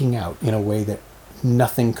freaking out in a way that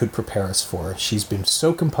nothing could prepare us for. She's been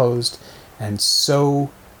so composed and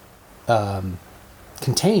so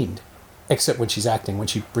contained, except when she's acting, when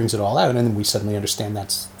she brings it all out, and then we suddenly understand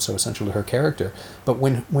that's so essential to her character. But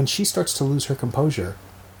when she starts to lose her composure,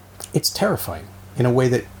 it's terrifying in a way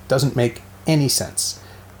that doesn't make any sense,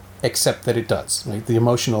 except that it does. Like, the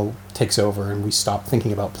emotional takes over, and we stop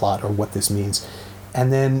thinking about plot or what this means.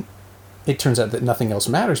 And then it turns out that nothing else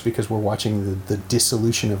matters, because we're watching the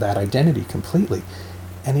dissolution of that identity completely.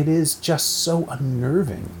 And it is just so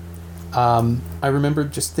unnerving. I remember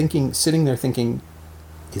just sitting there thinking,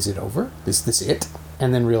 is it over? Is this it?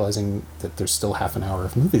 And then realizing that there's still half an hour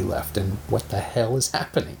of movie left, and what the hell is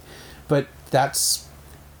happening? But that's,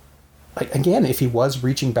 again, if he was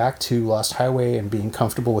reaching back to Lost Highway and being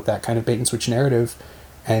comfortable with that kind of bait and switch narrative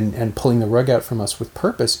and pulling the rug out from us with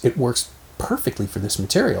purpose, it works perfectly for this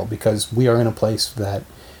material, because we are in a place that,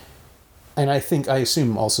 and I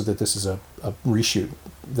assume also that this is a reshoot,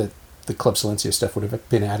 that the Club Silencio stuff would have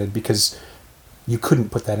been added, because you couldn't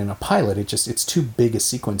put that in a pilot. It's too big a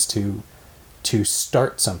sequence to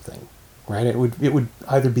start something, right? It would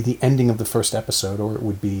either be the ending of the first episode, or it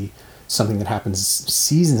would be something that happens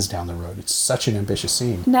seasons down the road. It's such an ambitious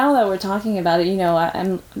scene. Now that we're talking about it,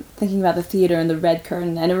 I'm thinking about the theater and the red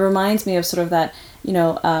curtain, and it reminds me of sort of that,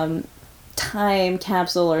 time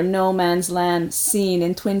capsule or no man's land scene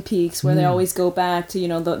in Twin Peaks where they always go back to, you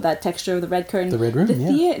know, that texture of the red curtain. The red room,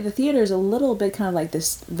 The theater is a little bit kind of like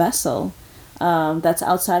this vessel that's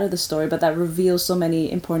outside of the story, but that reveals so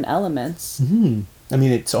many important elements. Mm-hmm. I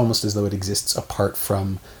mean, it's almost as though it exists apart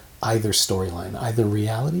from either storyline, either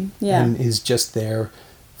reality, and is just there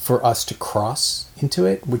for us to cross into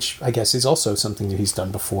it, which I guess is also something that he's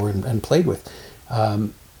done before and played with.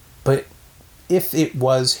 But if it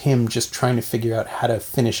was him just trying to figure out how to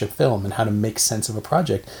finish a film and how to make sense of a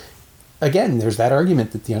project, again, there's that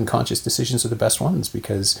argument that the unconscious decisions are the best ones,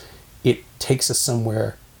 because it takes us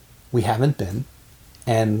somewhere we haven't been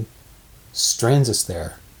and strands us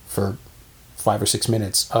there for 5 or 6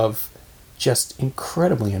 minutes of just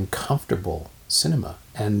incredibly uncomfortable cinema,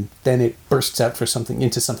 and then it bursts out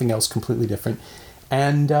into something else completely different,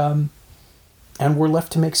 and we're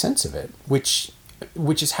left to make sense of it, which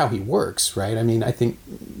is how he works, right? I mean, I think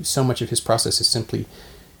so much of his process is simply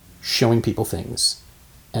showing people things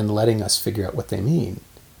and letting us figure out what they mean.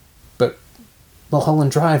 But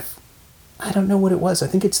Mulholland Drive, I don't know what it was. I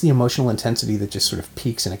think it's the emotional intensity that just sort of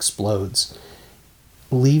peaks and explodes,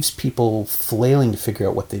 leaves people flailing to figure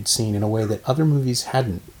out what they'd seen in a way that other movies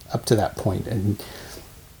hadn't up to that point. And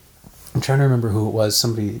I'm trying to remember who it was.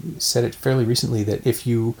 Somebody said it fairly recently, that if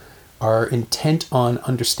you are intent on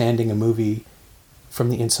understanding a movie from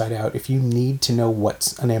the inside out, if you need to know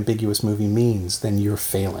what an ambiguous movie means, then you're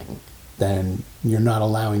failing. Then you're not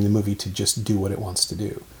allowing the movie to just do what it wants to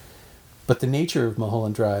do. But the nature of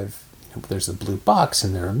Mulholland Drive, you know, there's a blue box,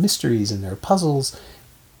 and there are mysteries, and there are puzzles.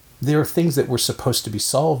 There are things that were supposed to be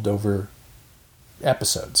solved over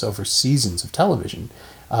episodes, over seasons of television.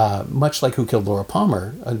 Much like Who Killed Laura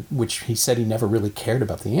Palmer, which he said he never really cared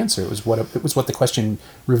about the answer. It was what the question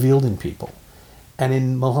revealed in people. And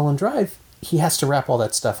in Mulholland Drive, he has to wrap all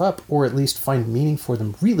that stuff up, or at least find meaning for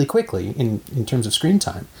them really quickly in terms of screen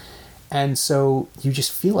time. And so you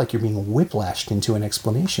just feel like you're being whiplashed into an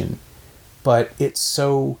explanation, but it's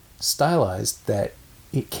so stylized that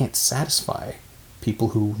it can't satisfy people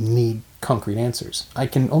who need concrete answers. I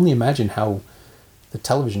can only imagine how the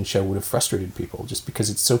television show would have frustrated people, just because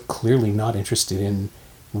it's so clearly not interested in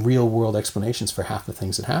real world explanations for half the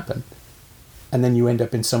things that happen. And then you end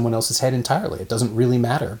up in someone else's head entirely. It doesn't really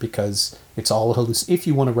matter, because it's all a hallucination. If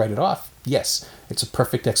you want to write it off, yes, it's a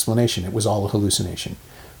perfect explanation. It was all a hallucination.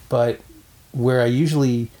 But where I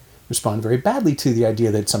usually respond very badly to the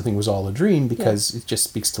idea that something was all a dream, because it just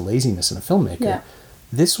speaks to laziness in a filmmaker,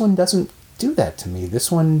 this one doesn't do that to me. This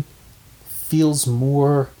one feels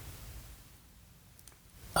more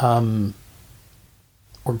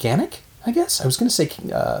organic, I guess. I was going to say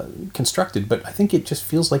constructed, but I think it just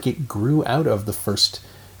feels like it grew out of the first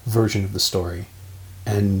version of the story,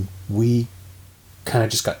 and we kind of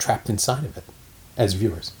just got trapped inside of it as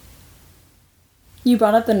viewers. You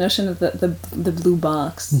brought up the notion of the blue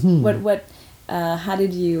box. Mm-hmm. What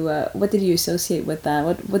did you associate with that?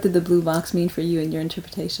 What did the blue box mean for you in your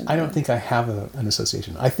interpretation? I don't think I have an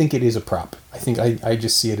association. I think it is a prop. I think I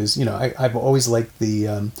just see it as, you know, I've always liked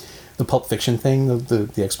the Pulp Fiction thing,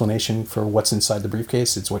 the explanation for what's inside the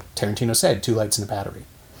briefcase. It's what Tarantino said: 2 lights and a battery.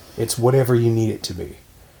 It's whatever you need it to be.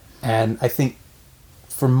 And I think,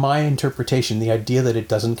 for my interpretation, the idea that it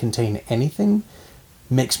doesn't contain anything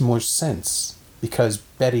makes more sense, because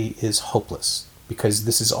Betty is hopeless, because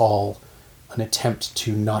this is all an attempt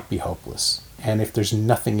to not be hopeless. And if there's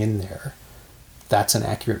nothing in there, that's an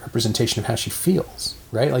accurate representation of how she feels,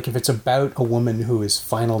 right? Like, if it's about a woman who is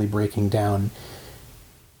finally breaking down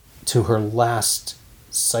to her last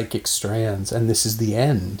psychic strands, and this is the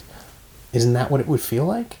end, isn't that what it would feel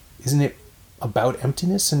like? Isn't it about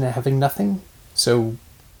emptiness and having nothing? So,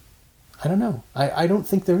 I don't know. I don't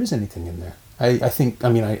think there is anything in there. I think,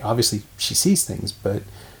 obviously she sees things, but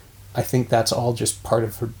I think that's all just part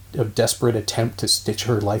of her desperate attempt to stitch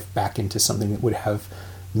her life back into something that would have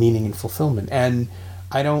meaning and fulfillment. And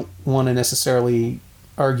I don't want to necessarily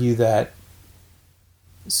argue that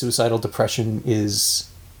suicidal depression is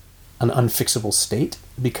an unfixable state,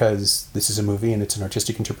 because this is a movie and it's an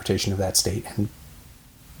artistic interpretation of that state, and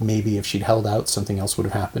maybe if she'd held out, something else would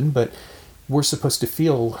have happened. But we're supposed to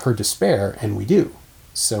feel her despair, and we do.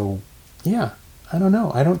 So, yeah, I don't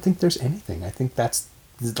know. I don't think there's anything. I think that's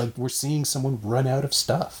like we're seeing someone run out of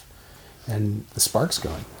stuff, and the spark's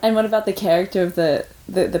going. And what about the character of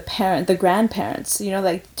the grandparents? You know,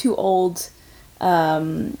 like 2 old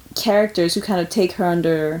characters who kind of take her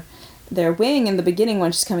under their wing in the beginning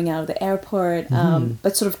when she's coming out of the airport,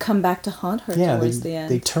 but sort of come back to haunt her towards the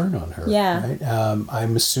end. They turn on her. Yeah. Right?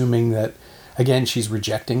 I'm assuming that, again, she's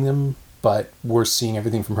rejecting them, but we're seeing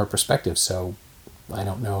everything from her perspective. So I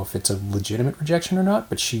don't know if it's a legitimate rejection or not,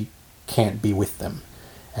 but she can't be with them.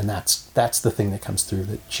 And that's the thing that comes through,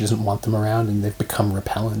 that she doesn't want them around, and they've become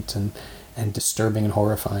repellent and disturbing and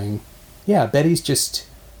horrifying. Yeah, Betty's just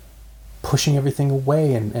pushing everything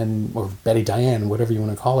away, and or Betty Diane, whatever you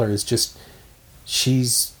want to call her, is just,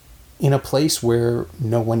 she's in a place where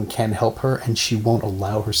no one can help her, and she won't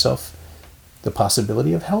allow herself the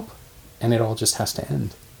possibility of help, and it all just has to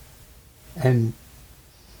end. And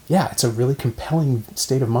yeah, it's a really compelling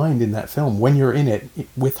state of mind in that film. When you're in it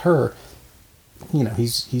with her, you know,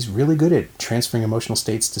 he's really good at transferring emotional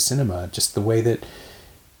states to cinema. Just the way that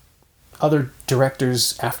other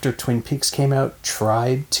directors after Twin Peaks came out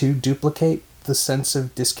tried to duplicate the sense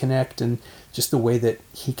of disconnect, and just the way that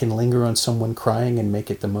he can linger on someone crying and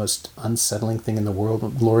make it the most unsettling thing in the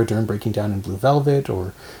world. Laura Dern breaking down in Blue Velvet,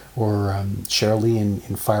 or Sheryl Lee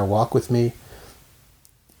in Fire Walk with Me.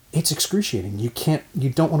 It's excruciating. You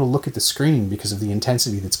don't want to look at the screen because of the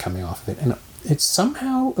intensity that's coming off of it. And it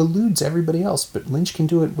somehow eludes everybody else, but Lynch can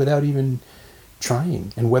do it without even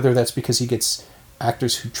trying. And whether that's because he gets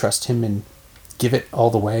actors who trust him and give it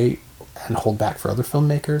all the way and hold back for other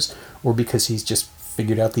filmmakers, or because he's just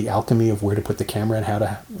figured out the alchemy of where to put the camera and how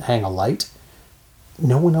to hang a light,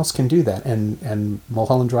 no one else can do that. And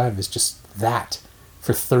Mulholland Drive is just that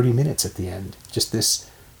for 30 minutes at the end. Just this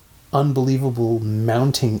unbelievable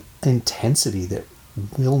mounting intensity that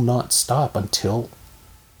will not stop until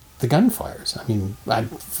the gun fires. I mean, I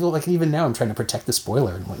feel like even now I'm trying to protect the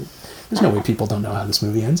spoiler. And like, there's no way people don't know how this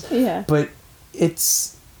movie ends. Yeah. But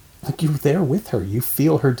it's like you're there with her. You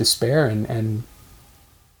feel her despair, and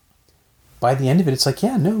by the end of it, it's like,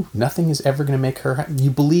 yeah, no, nothing is ever going to make her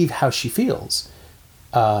you believe how she feels.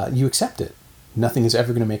 You accept it. Nothing is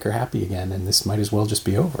ever going to make her happy again, and this might as well just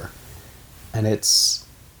be over. And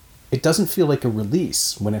it doesn't feel like a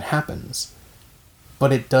release when it happens,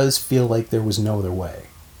 but it does feel like there was no other way,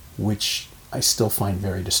 which I still find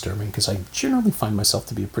very disturbing, because I generally find myself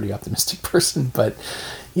to be a pretty optimistic person. But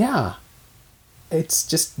yeah, it's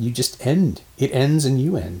just, you just end. It ends and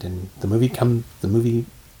you end, and the movie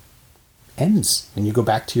ends, and you go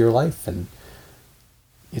back to your life, and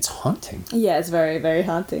it's haunting. Yeah, it's very, very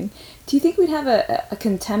haunting. Do you think we'd have a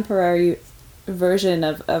contemporary version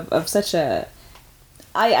of such a,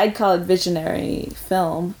 I'd call it visionary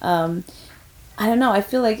film? I don't know. I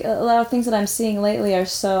feel like a lot of things that I'm seeing lately are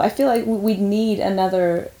so, I feel like we'd need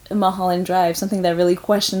another Mulholland Drive, something that really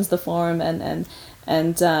questions the form and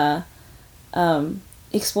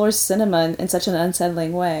explores cinema in such an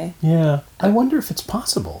unsettling way. Yeah. I wonder if it's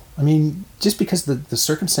possible. I mean, just because the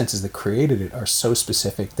circumstances that created it are so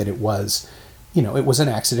specific that it was, you know, it was an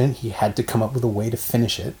accident. He had to come up with a way to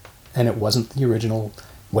finish it, and it wasn't the original,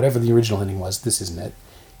 whatever the original ending was, this isn't it.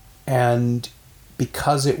 And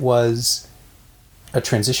because it was a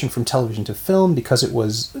transition from television to film, because it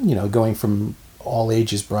was, you know, going from all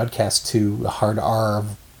ages broadcast to a hard R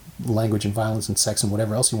of language and violence and sex and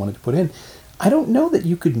whatever else you wanted to put in, I don't know that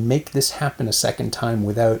you could make this happen a second time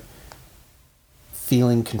without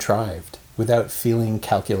feeling contrived, without feeling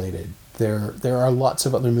calculated. There are lots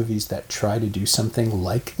of other movies that try to do something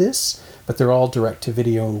like this, but they're all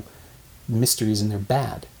direct-to-video mysteries, and they're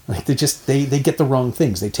bad. Like, they get the wrong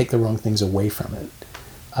things. They take the wrong things away from it.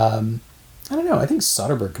 I don't know. I think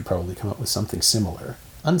Soderbergh could probably come up with something similar.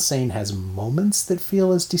 Unsane has moments that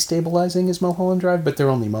feel as destabilizing as Mulholland Drive, but they're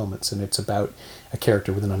only moments, and it's about a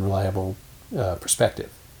character with an unreliable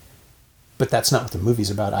perspective. But that's not what the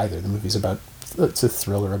movie's about either. The movie's about, it's a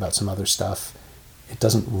thriller about some other stuff. It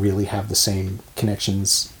doesn't really have the same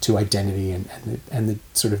connections to identity and the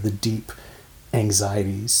sort of the deep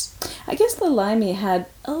anxieties. I guess The Limey had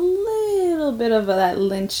a little bit of that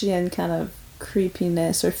Lynchian kind of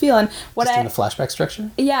creepiness or feel. And in the flashback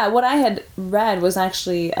structure? Yeah, what I had read was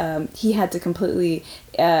actually he had to completely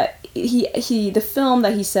the film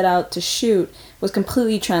that he set out to shoot was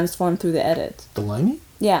completely transformed through the edit. The Limey?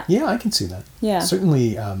 Yeah. Yeah, I can see that. Yeah.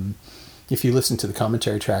 Certainly, if you listen to the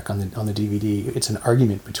commentary track on the DVD, it's an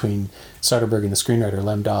argument between Soderbergh and the screenwriter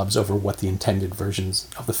Lem Dobbs over what the intended versions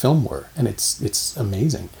of the film were, and it's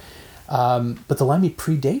amazing. But The Limey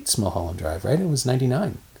predates Mulholland Drive, right? It was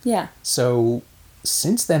 1999. Yeah. So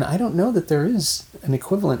since then, I don't know that there is an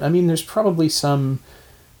equivalent. I mean, there's probably some.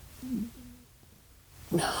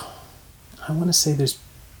 I want to say there's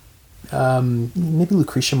maybe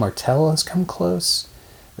Lucretia Martel has come close.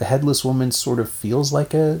 The Headless Woman sort of feels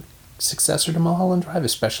like a successor to Mulholland Drive,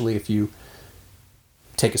 especially if you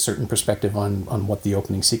take a certain perspective on what the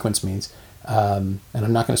opening sequence means. And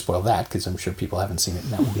I'm not going to spoil that because I'm sure people haven't seen it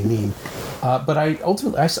and that would be mean. But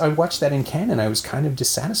I watched that in Cannes and I was kind of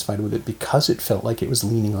dissatisfied with it because it felt like it was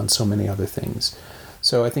leaning on so many other things.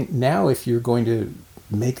 So I think now if you're going to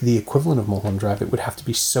make the equivalent of Mulholland Drive, it would have to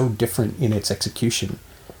be so different in its execution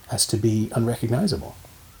as to be unrecognizable.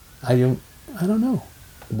 I don't know.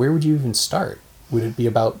 Where would you even start? Would it be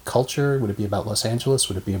about culture? Would it be about Los Angeles?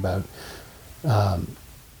 Would it be about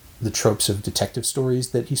the tropes of detective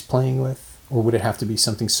stories that he's playing with? Or would it have to be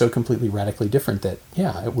something so completely radically different that,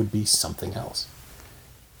 yeah, it would be something else?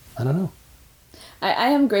 I don't know. I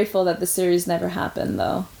am grateful that the series never happened,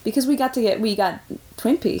 though, because we got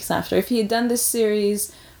Twin Peaks after. If he had done this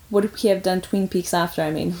series, would he have done Twin Peaks after?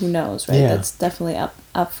 I mean, who knows, right? Yeah. That's definitely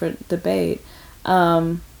up for debate.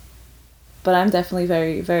 But I'm definitely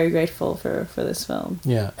very, very grateful for this film.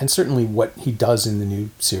 Yeah, and certainly what he does in the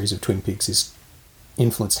new series of Twin Peaks is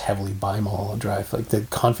influenced heavily by Mulholland Drive. Like the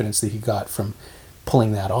confidence that he got from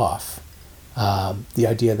pulling that off. The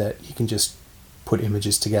idea that he can just put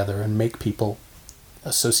images together and make people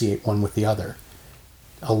associate one with the other.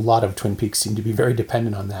 A lot of Twin Peaks seem to be very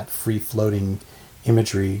dependent on that free-floating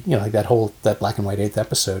imagery. You know, like that black and white 8th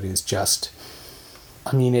episode is just...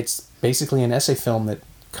 I mean, it's basically an essay film that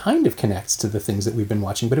kind of connects to the things that we've been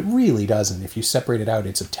watching, but it really doesn't. If you separate it out,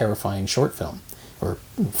 it's a terrifying short film, or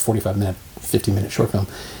 45-minute, 50-minute short film.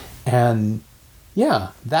 And yeah,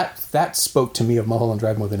 that spoke to me of Mulholland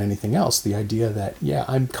Drive more than anything else. The idea that, yeah,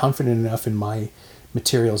 I'm confident enough in my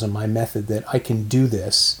materials and my method that I can do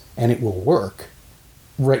this and it will work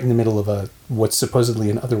right in the middle of what's supposedly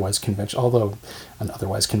an otherwise conventional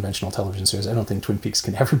television series. I don't think Twin Peaks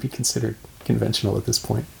can ever be considered conventional at this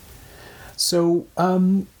point. So,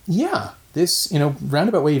 yeah, this,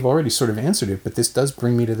 roundabout way you've already sort of answered it, but this does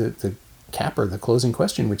bring me to the capper, the closing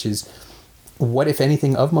question, which is, what, if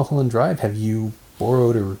anything, of Mulholland Drive have you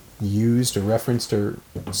borrowed or used or referenced or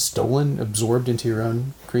stolen, absorbed into your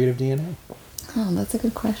own creative DNA? Oh, that's a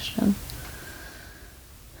good question.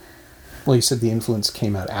 Well, you said the influence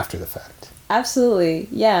came out after the fact. Absolutely,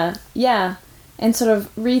 yeah. And sort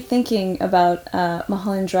of rethinking about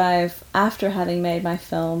Mulholland Drive after having made my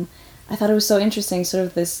film, I thought it was so interesting, sort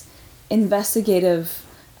of this investigative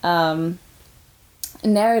narrative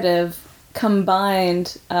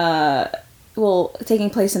combined, taking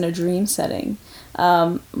place in a dream setting.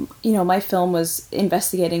 My film was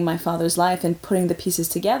investigating my father's life and putting the pieces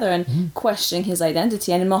together and questioning his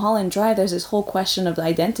identity. And in Mulholland Drive, there's this whole question of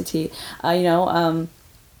identity.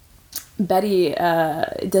 Betty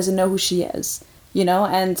doesn't know who she is,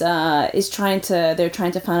 and they're trying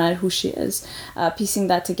to find out who she is, piecing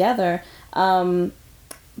that together.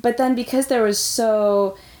 But then because there was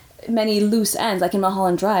so many loose ends, like in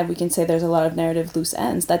Mulholland Drive, we can say there's a lot of narrative loose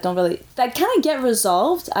ends that kind of get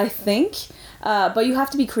resolved, I think. But you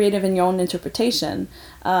have to be creative in your own interpretation,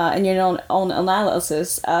 and your own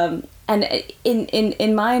analysis. And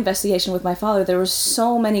in my investigation with my father, there were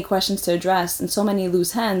so many questions to address and so many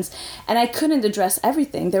loose ends, and I couldn't address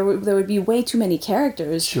everything. There would be way too many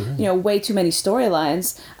characters, sure. Way too many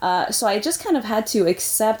storylines. So I just kind of had to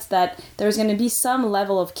accept that there was going to be some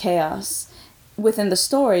level of chaos within the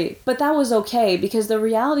story, but that was okay, because the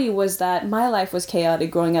reality was that my life was chaotic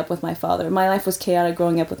growing up with my father. My life was chaotic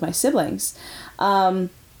growing up with my siblings. But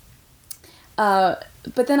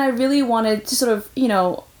then I really wanted to sort of,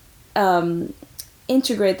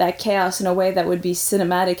 integrate that chaos in a way that would be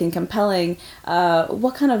cinematic and compelling.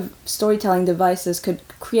 What kind of storytelling devices could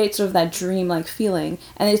create sort of that dream-like feeling?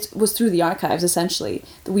 And it was through the archives, essentially.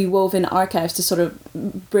 We wove in archives to sort of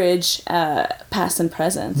bridge past and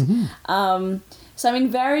present. Mm-hmm. So, I mean,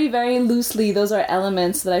 very, very loosely, those are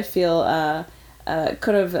elements that I feel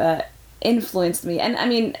could have influenced me. And, I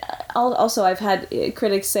mean, also I've had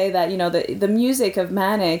critics say that, the music of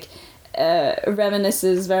Manic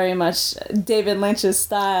reminisces very much David Lynch's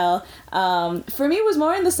style. For me, it was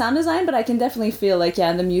more in the sound design, but I can definitely feel like,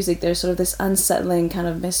 in the music, there's sort of this unsettling kind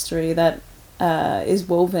of mystery that is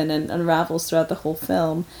woven and unravels throughout the whole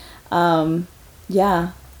film.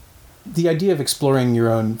 Yeah. The idea of exploring your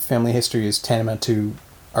own family history is tantamount to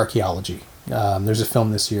archaeology. There's a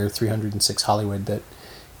film this year, 306 Hollywood, that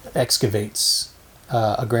excavates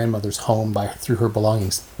a grandmother's home through her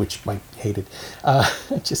belongings, which Mike hated. I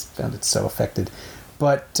just found it so affected.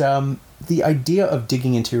 But the idea of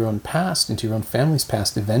digging into your own past, into your own family's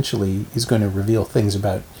past, eventually is going to reveal things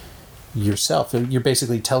about yourself. You're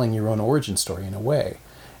basically telling your own origin story in a way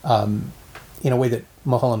that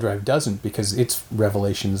Mulholland Drive doesn't, because its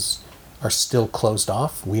revelations are still closed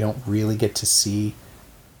off. We don't really get to see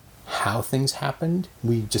how things happened.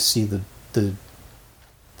 We just see the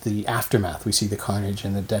aftermath. We see the carnage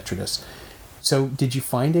and the detritus. So did you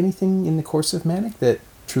find anything in the course of Manic that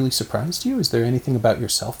truly surprised you? Is there anything about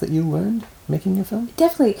yourself that you learned making your film?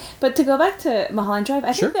 Definitely. But to go back to Mulholland Drive,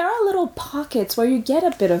 I Sure. think there are little pockets where you get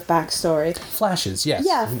a bit of backstory. Flashes, yes.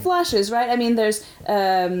 Yeah, flashes, right? I mean, there's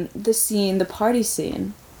the party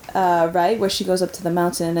scene, right, where she goes up to the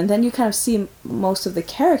mountain, and then you kind of see most of the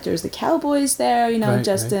characters. The cowboy's there, you know, Right,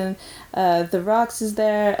 Justin, The Rocks is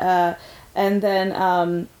there, and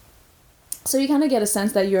then so you kind of get a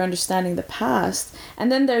sense that you're understanding the past.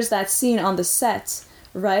 And then there's that scene on the set,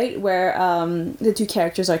 right, where the two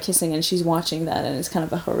characters are kissing and she's watching that, and it's kind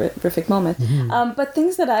of a horrific moment. But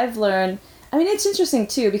things that I've learned, I mean, it's interesting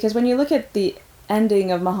too, because when you look at the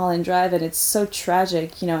ending of Mulholland Drive, and it's so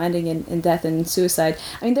tragic, you know, ending in death and suicide.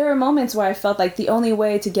 I mean, there were moments where I felt like the only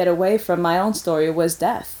way to get away from my own story was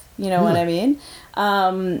death. You know what I mean?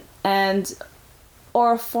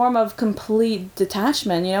 Or a form of complete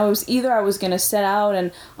detachment. You know, it was either I was going to set out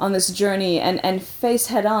and on this journey and face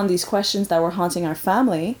head on these questions that were haunting our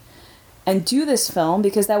family and do this film,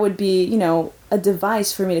 because that would be, you know, a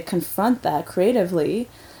device for me to confront that creatively.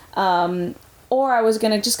 Or I was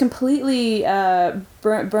going to just completely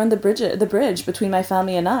burn the bridge between my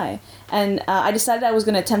family and I. And I decided I was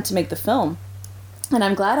going to attempt to make the film. And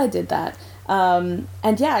I'm glad I did that. And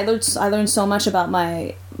yeah, I learned so much about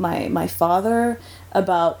my father,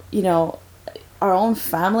 about, you know, our own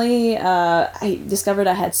family. I discovered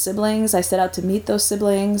I had siblings. I set out to meet those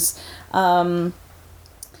siblings. But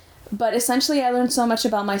essentially I learned so much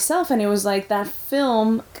about myself, and it was like that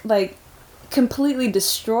film, like, completely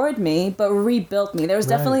destroyed me but rebuilt me. There was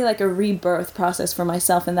definitely like a rebirth process for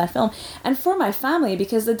myself in that film, and for my family,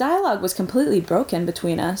 because the dialogue was completely broken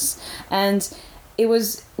between us. And it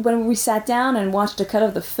was when we sat down and watched a cut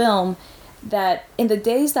of the film that in the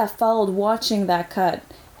days that followed watching that cut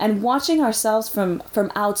and watching ourselves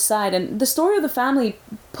from outside and the story of the family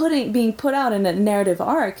being put out in a narrative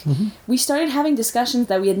arc, we started having discussions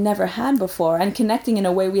that we had never had before and connecting in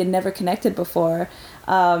a way we had never connected before.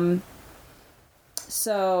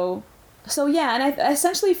 So yeah, and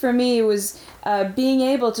essentially for me it was being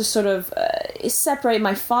able to sort of separate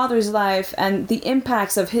my father's life and the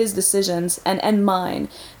impacts of his decisions and mine.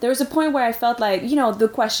 There was a point where I felt like, you know, the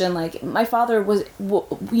question, like, my father was,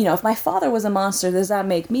 you know, if my father was a monster, does that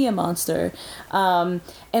make me a monster? Am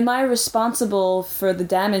I responsible for the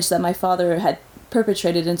damage that my father had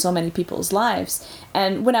perpetrated in so many people's lives?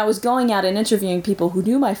 And when I was going out and interviewing people who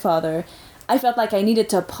knew my father, I felt like I needed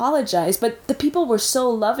to apologize, but the people were so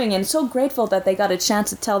loving and so grateful that they got a chance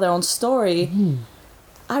to tell their own story.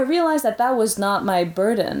 I realized that that was not my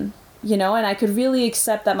burden, you know, and I could really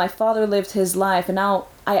accept that my father lived his life, and now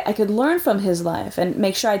I could learn from his life and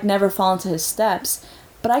make sure I'd never fall into his steps,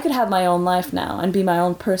 but I could have my own life now and be my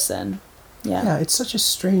own person. Yeah, it's such a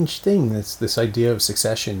strange thing, this idea of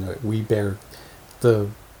succession, that we bear the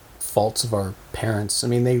faults of our parents. I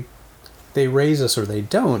mean, they raise us or they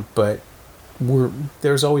don't, but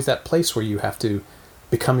there's always that place where you have to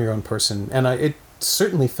become your own person. And it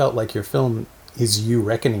certainly felt like your film is you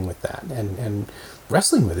reckoning with that and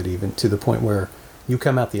wrestling with it, even to the point where you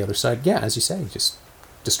come out the other side, as you say, just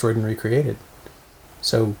destroyed and recreated.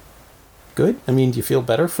 So good. I mean, do you feel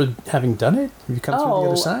better for having done it? Have you come through the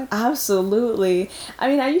other side? Absolutely. I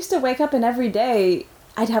mean, I used to wake up and every day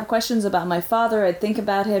I'd have questions about my father. I'd think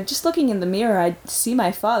about him. Just looking in the mirror, I'd see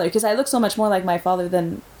my father, because I look so much more like my father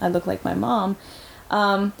than I look like my mom.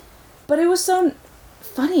 But it was so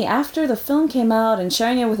funny. After the film came out and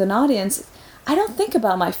sharing it with an audience, I don't think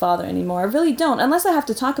about my father anymore. I really don't, unless I have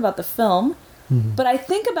to talk about the film. But I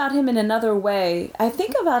think about him in another way. I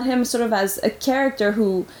think about him sort of as a character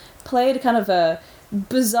who played kind of a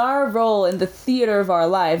bizarre role in the theater of our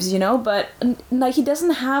lives, you know? But like, he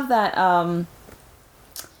doesn't have that...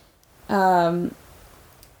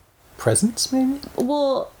 presence, maybe?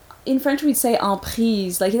 Well, in French we'd say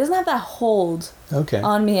emprise. Like, he doesn't have that hold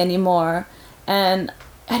on me anymore, and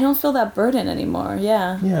I don't feel that burden anymore.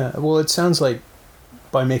 Yeah, well, it sounds like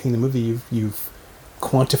by making the movie you've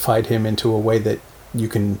quantified him into a way that you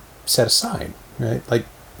can set aside, right? Like,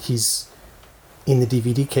 he's in the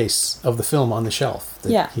DVD case of the film on the shelf.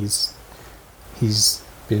 He's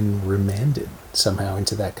been remanded somehow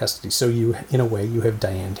into that custody. So you, in a way, you have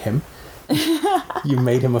Dianed him. You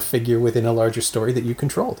made him a figure within a larger story that you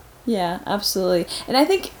controlled. Yeah, absolutely. And I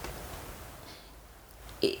think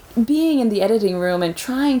being in the editing room and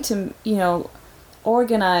trying to, you know,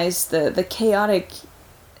 organize the chaotic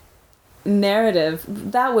narrative,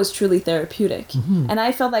 that was truly therapeutic. And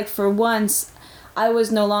I felt like for once I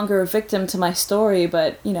was no longer a victim to my story,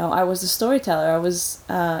 but, you know, I was the storyteller. I was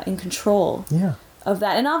in control.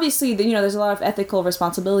 that. And obviously, there's a lot of ethical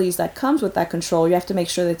responsibilities that comes with that control. You have to make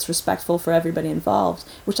sure that it's respectful for everybody involved,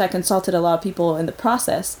 which I consulted a lot of people in the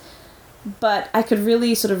process. But I could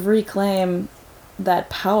really sort of reclaim that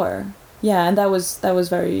power. Yeah, and that was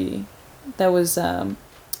very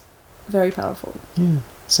powerful. Yeah,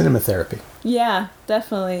 cinema therapy. Yeah,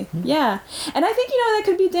 definitely. Yeah. And I think, that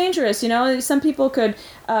could be dangerous. Some people could,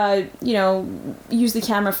 use the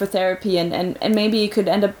camera for therapy and maybe it could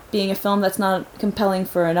end up being a film that's not compelling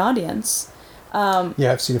for an audience.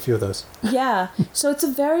 Yeah, I've seen a few of those. Yeah. So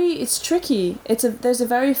it's tricky. There's a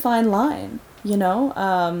very fine line,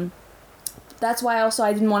 That's why also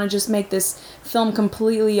I didn't want to just make this film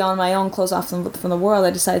completely on my own, close off from the world.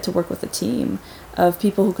 I decided to work with a team of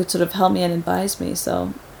people who could sort of help me and advise me.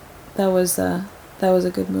 So that was a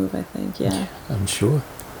good move, I think. Yeah. I'm sure.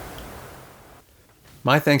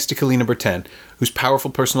 My thanks to Kalina Bertin, whose powerful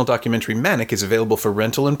personal documentary Manic is available for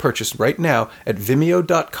rental and purchase right now at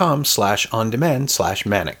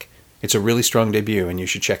vimeo.com/ondemand/manic. It's a really strong debut and you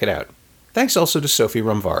should check it out. Thanks also to Sophie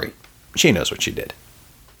Romvari. She knows what she did.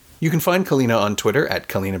 You can find Kalina on Twitter at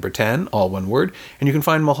Kalina Bertin, all one word, and you can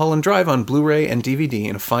find Mulholland Drive on Blu-ray and DVD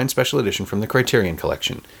in a fine special edition from the Criterion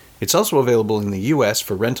Collection. It's also available in the US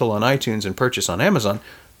for rental on iTunes and purchase on Amazon,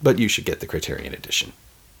 but you should get the Criterion edition.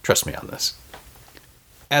 Trust me on this.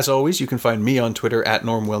 As always, you can find me on Twitter at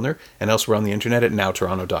Norm Wilner and elsewhere on the internet at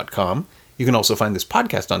nowtoronto.com. You can also find this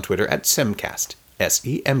podcast on Twitter at Semcast,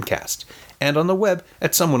 S-E-M-Cast, and on the web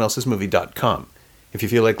at someoneelsesmovie.com. If you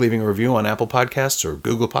feel like leaving a review on Apple Podcasts or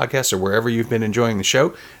Google Podcasts or wherever you've been enjoying the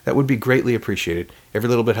show, that would be greatly appreciated. Every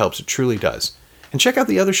little bit helps, it truly does. And check out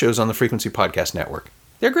the other shows on the Frequency Podcast Network.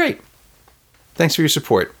 They're great. Thanks for your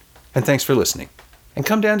support, and thanks for listening. And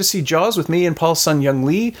come down to see Jaws with me and Paul's son Young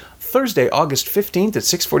Lee Thursday, August 15th at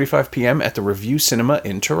 6:45 p.m. at the Revue Cinema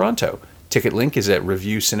in Toronto. Ticket link is at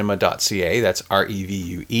revuecinema.ca, that's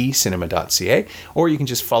R-E-V-U-E cinema.ca, or you can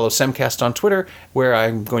just follow Semcast on Twitter, where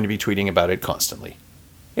I'm going to be tweeting about it constantly.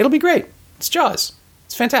 It'll be great. It's Jaws.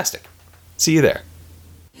 It's fantastic. See you there.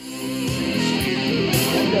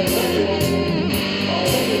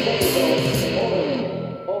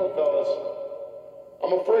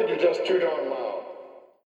 I'm afraid you're just too darn